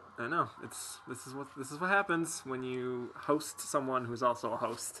podcast, Kevin. I know. This is what happens when you host someone who's also a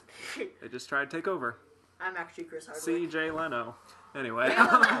host. They just try to take over. I'm actually Chris Hardwick. See Jay Leno. Anyway. Jay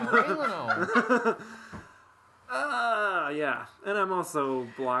Leno. Yeah. And I'm also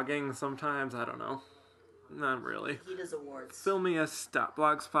blogging sometimes. I don't know. Not really. He does awards.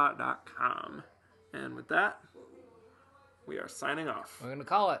 Filmius.blogspot.com. And with that, we are signing off. We're going to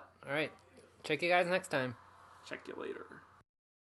call it. All right. Check you guys next time. Check you later.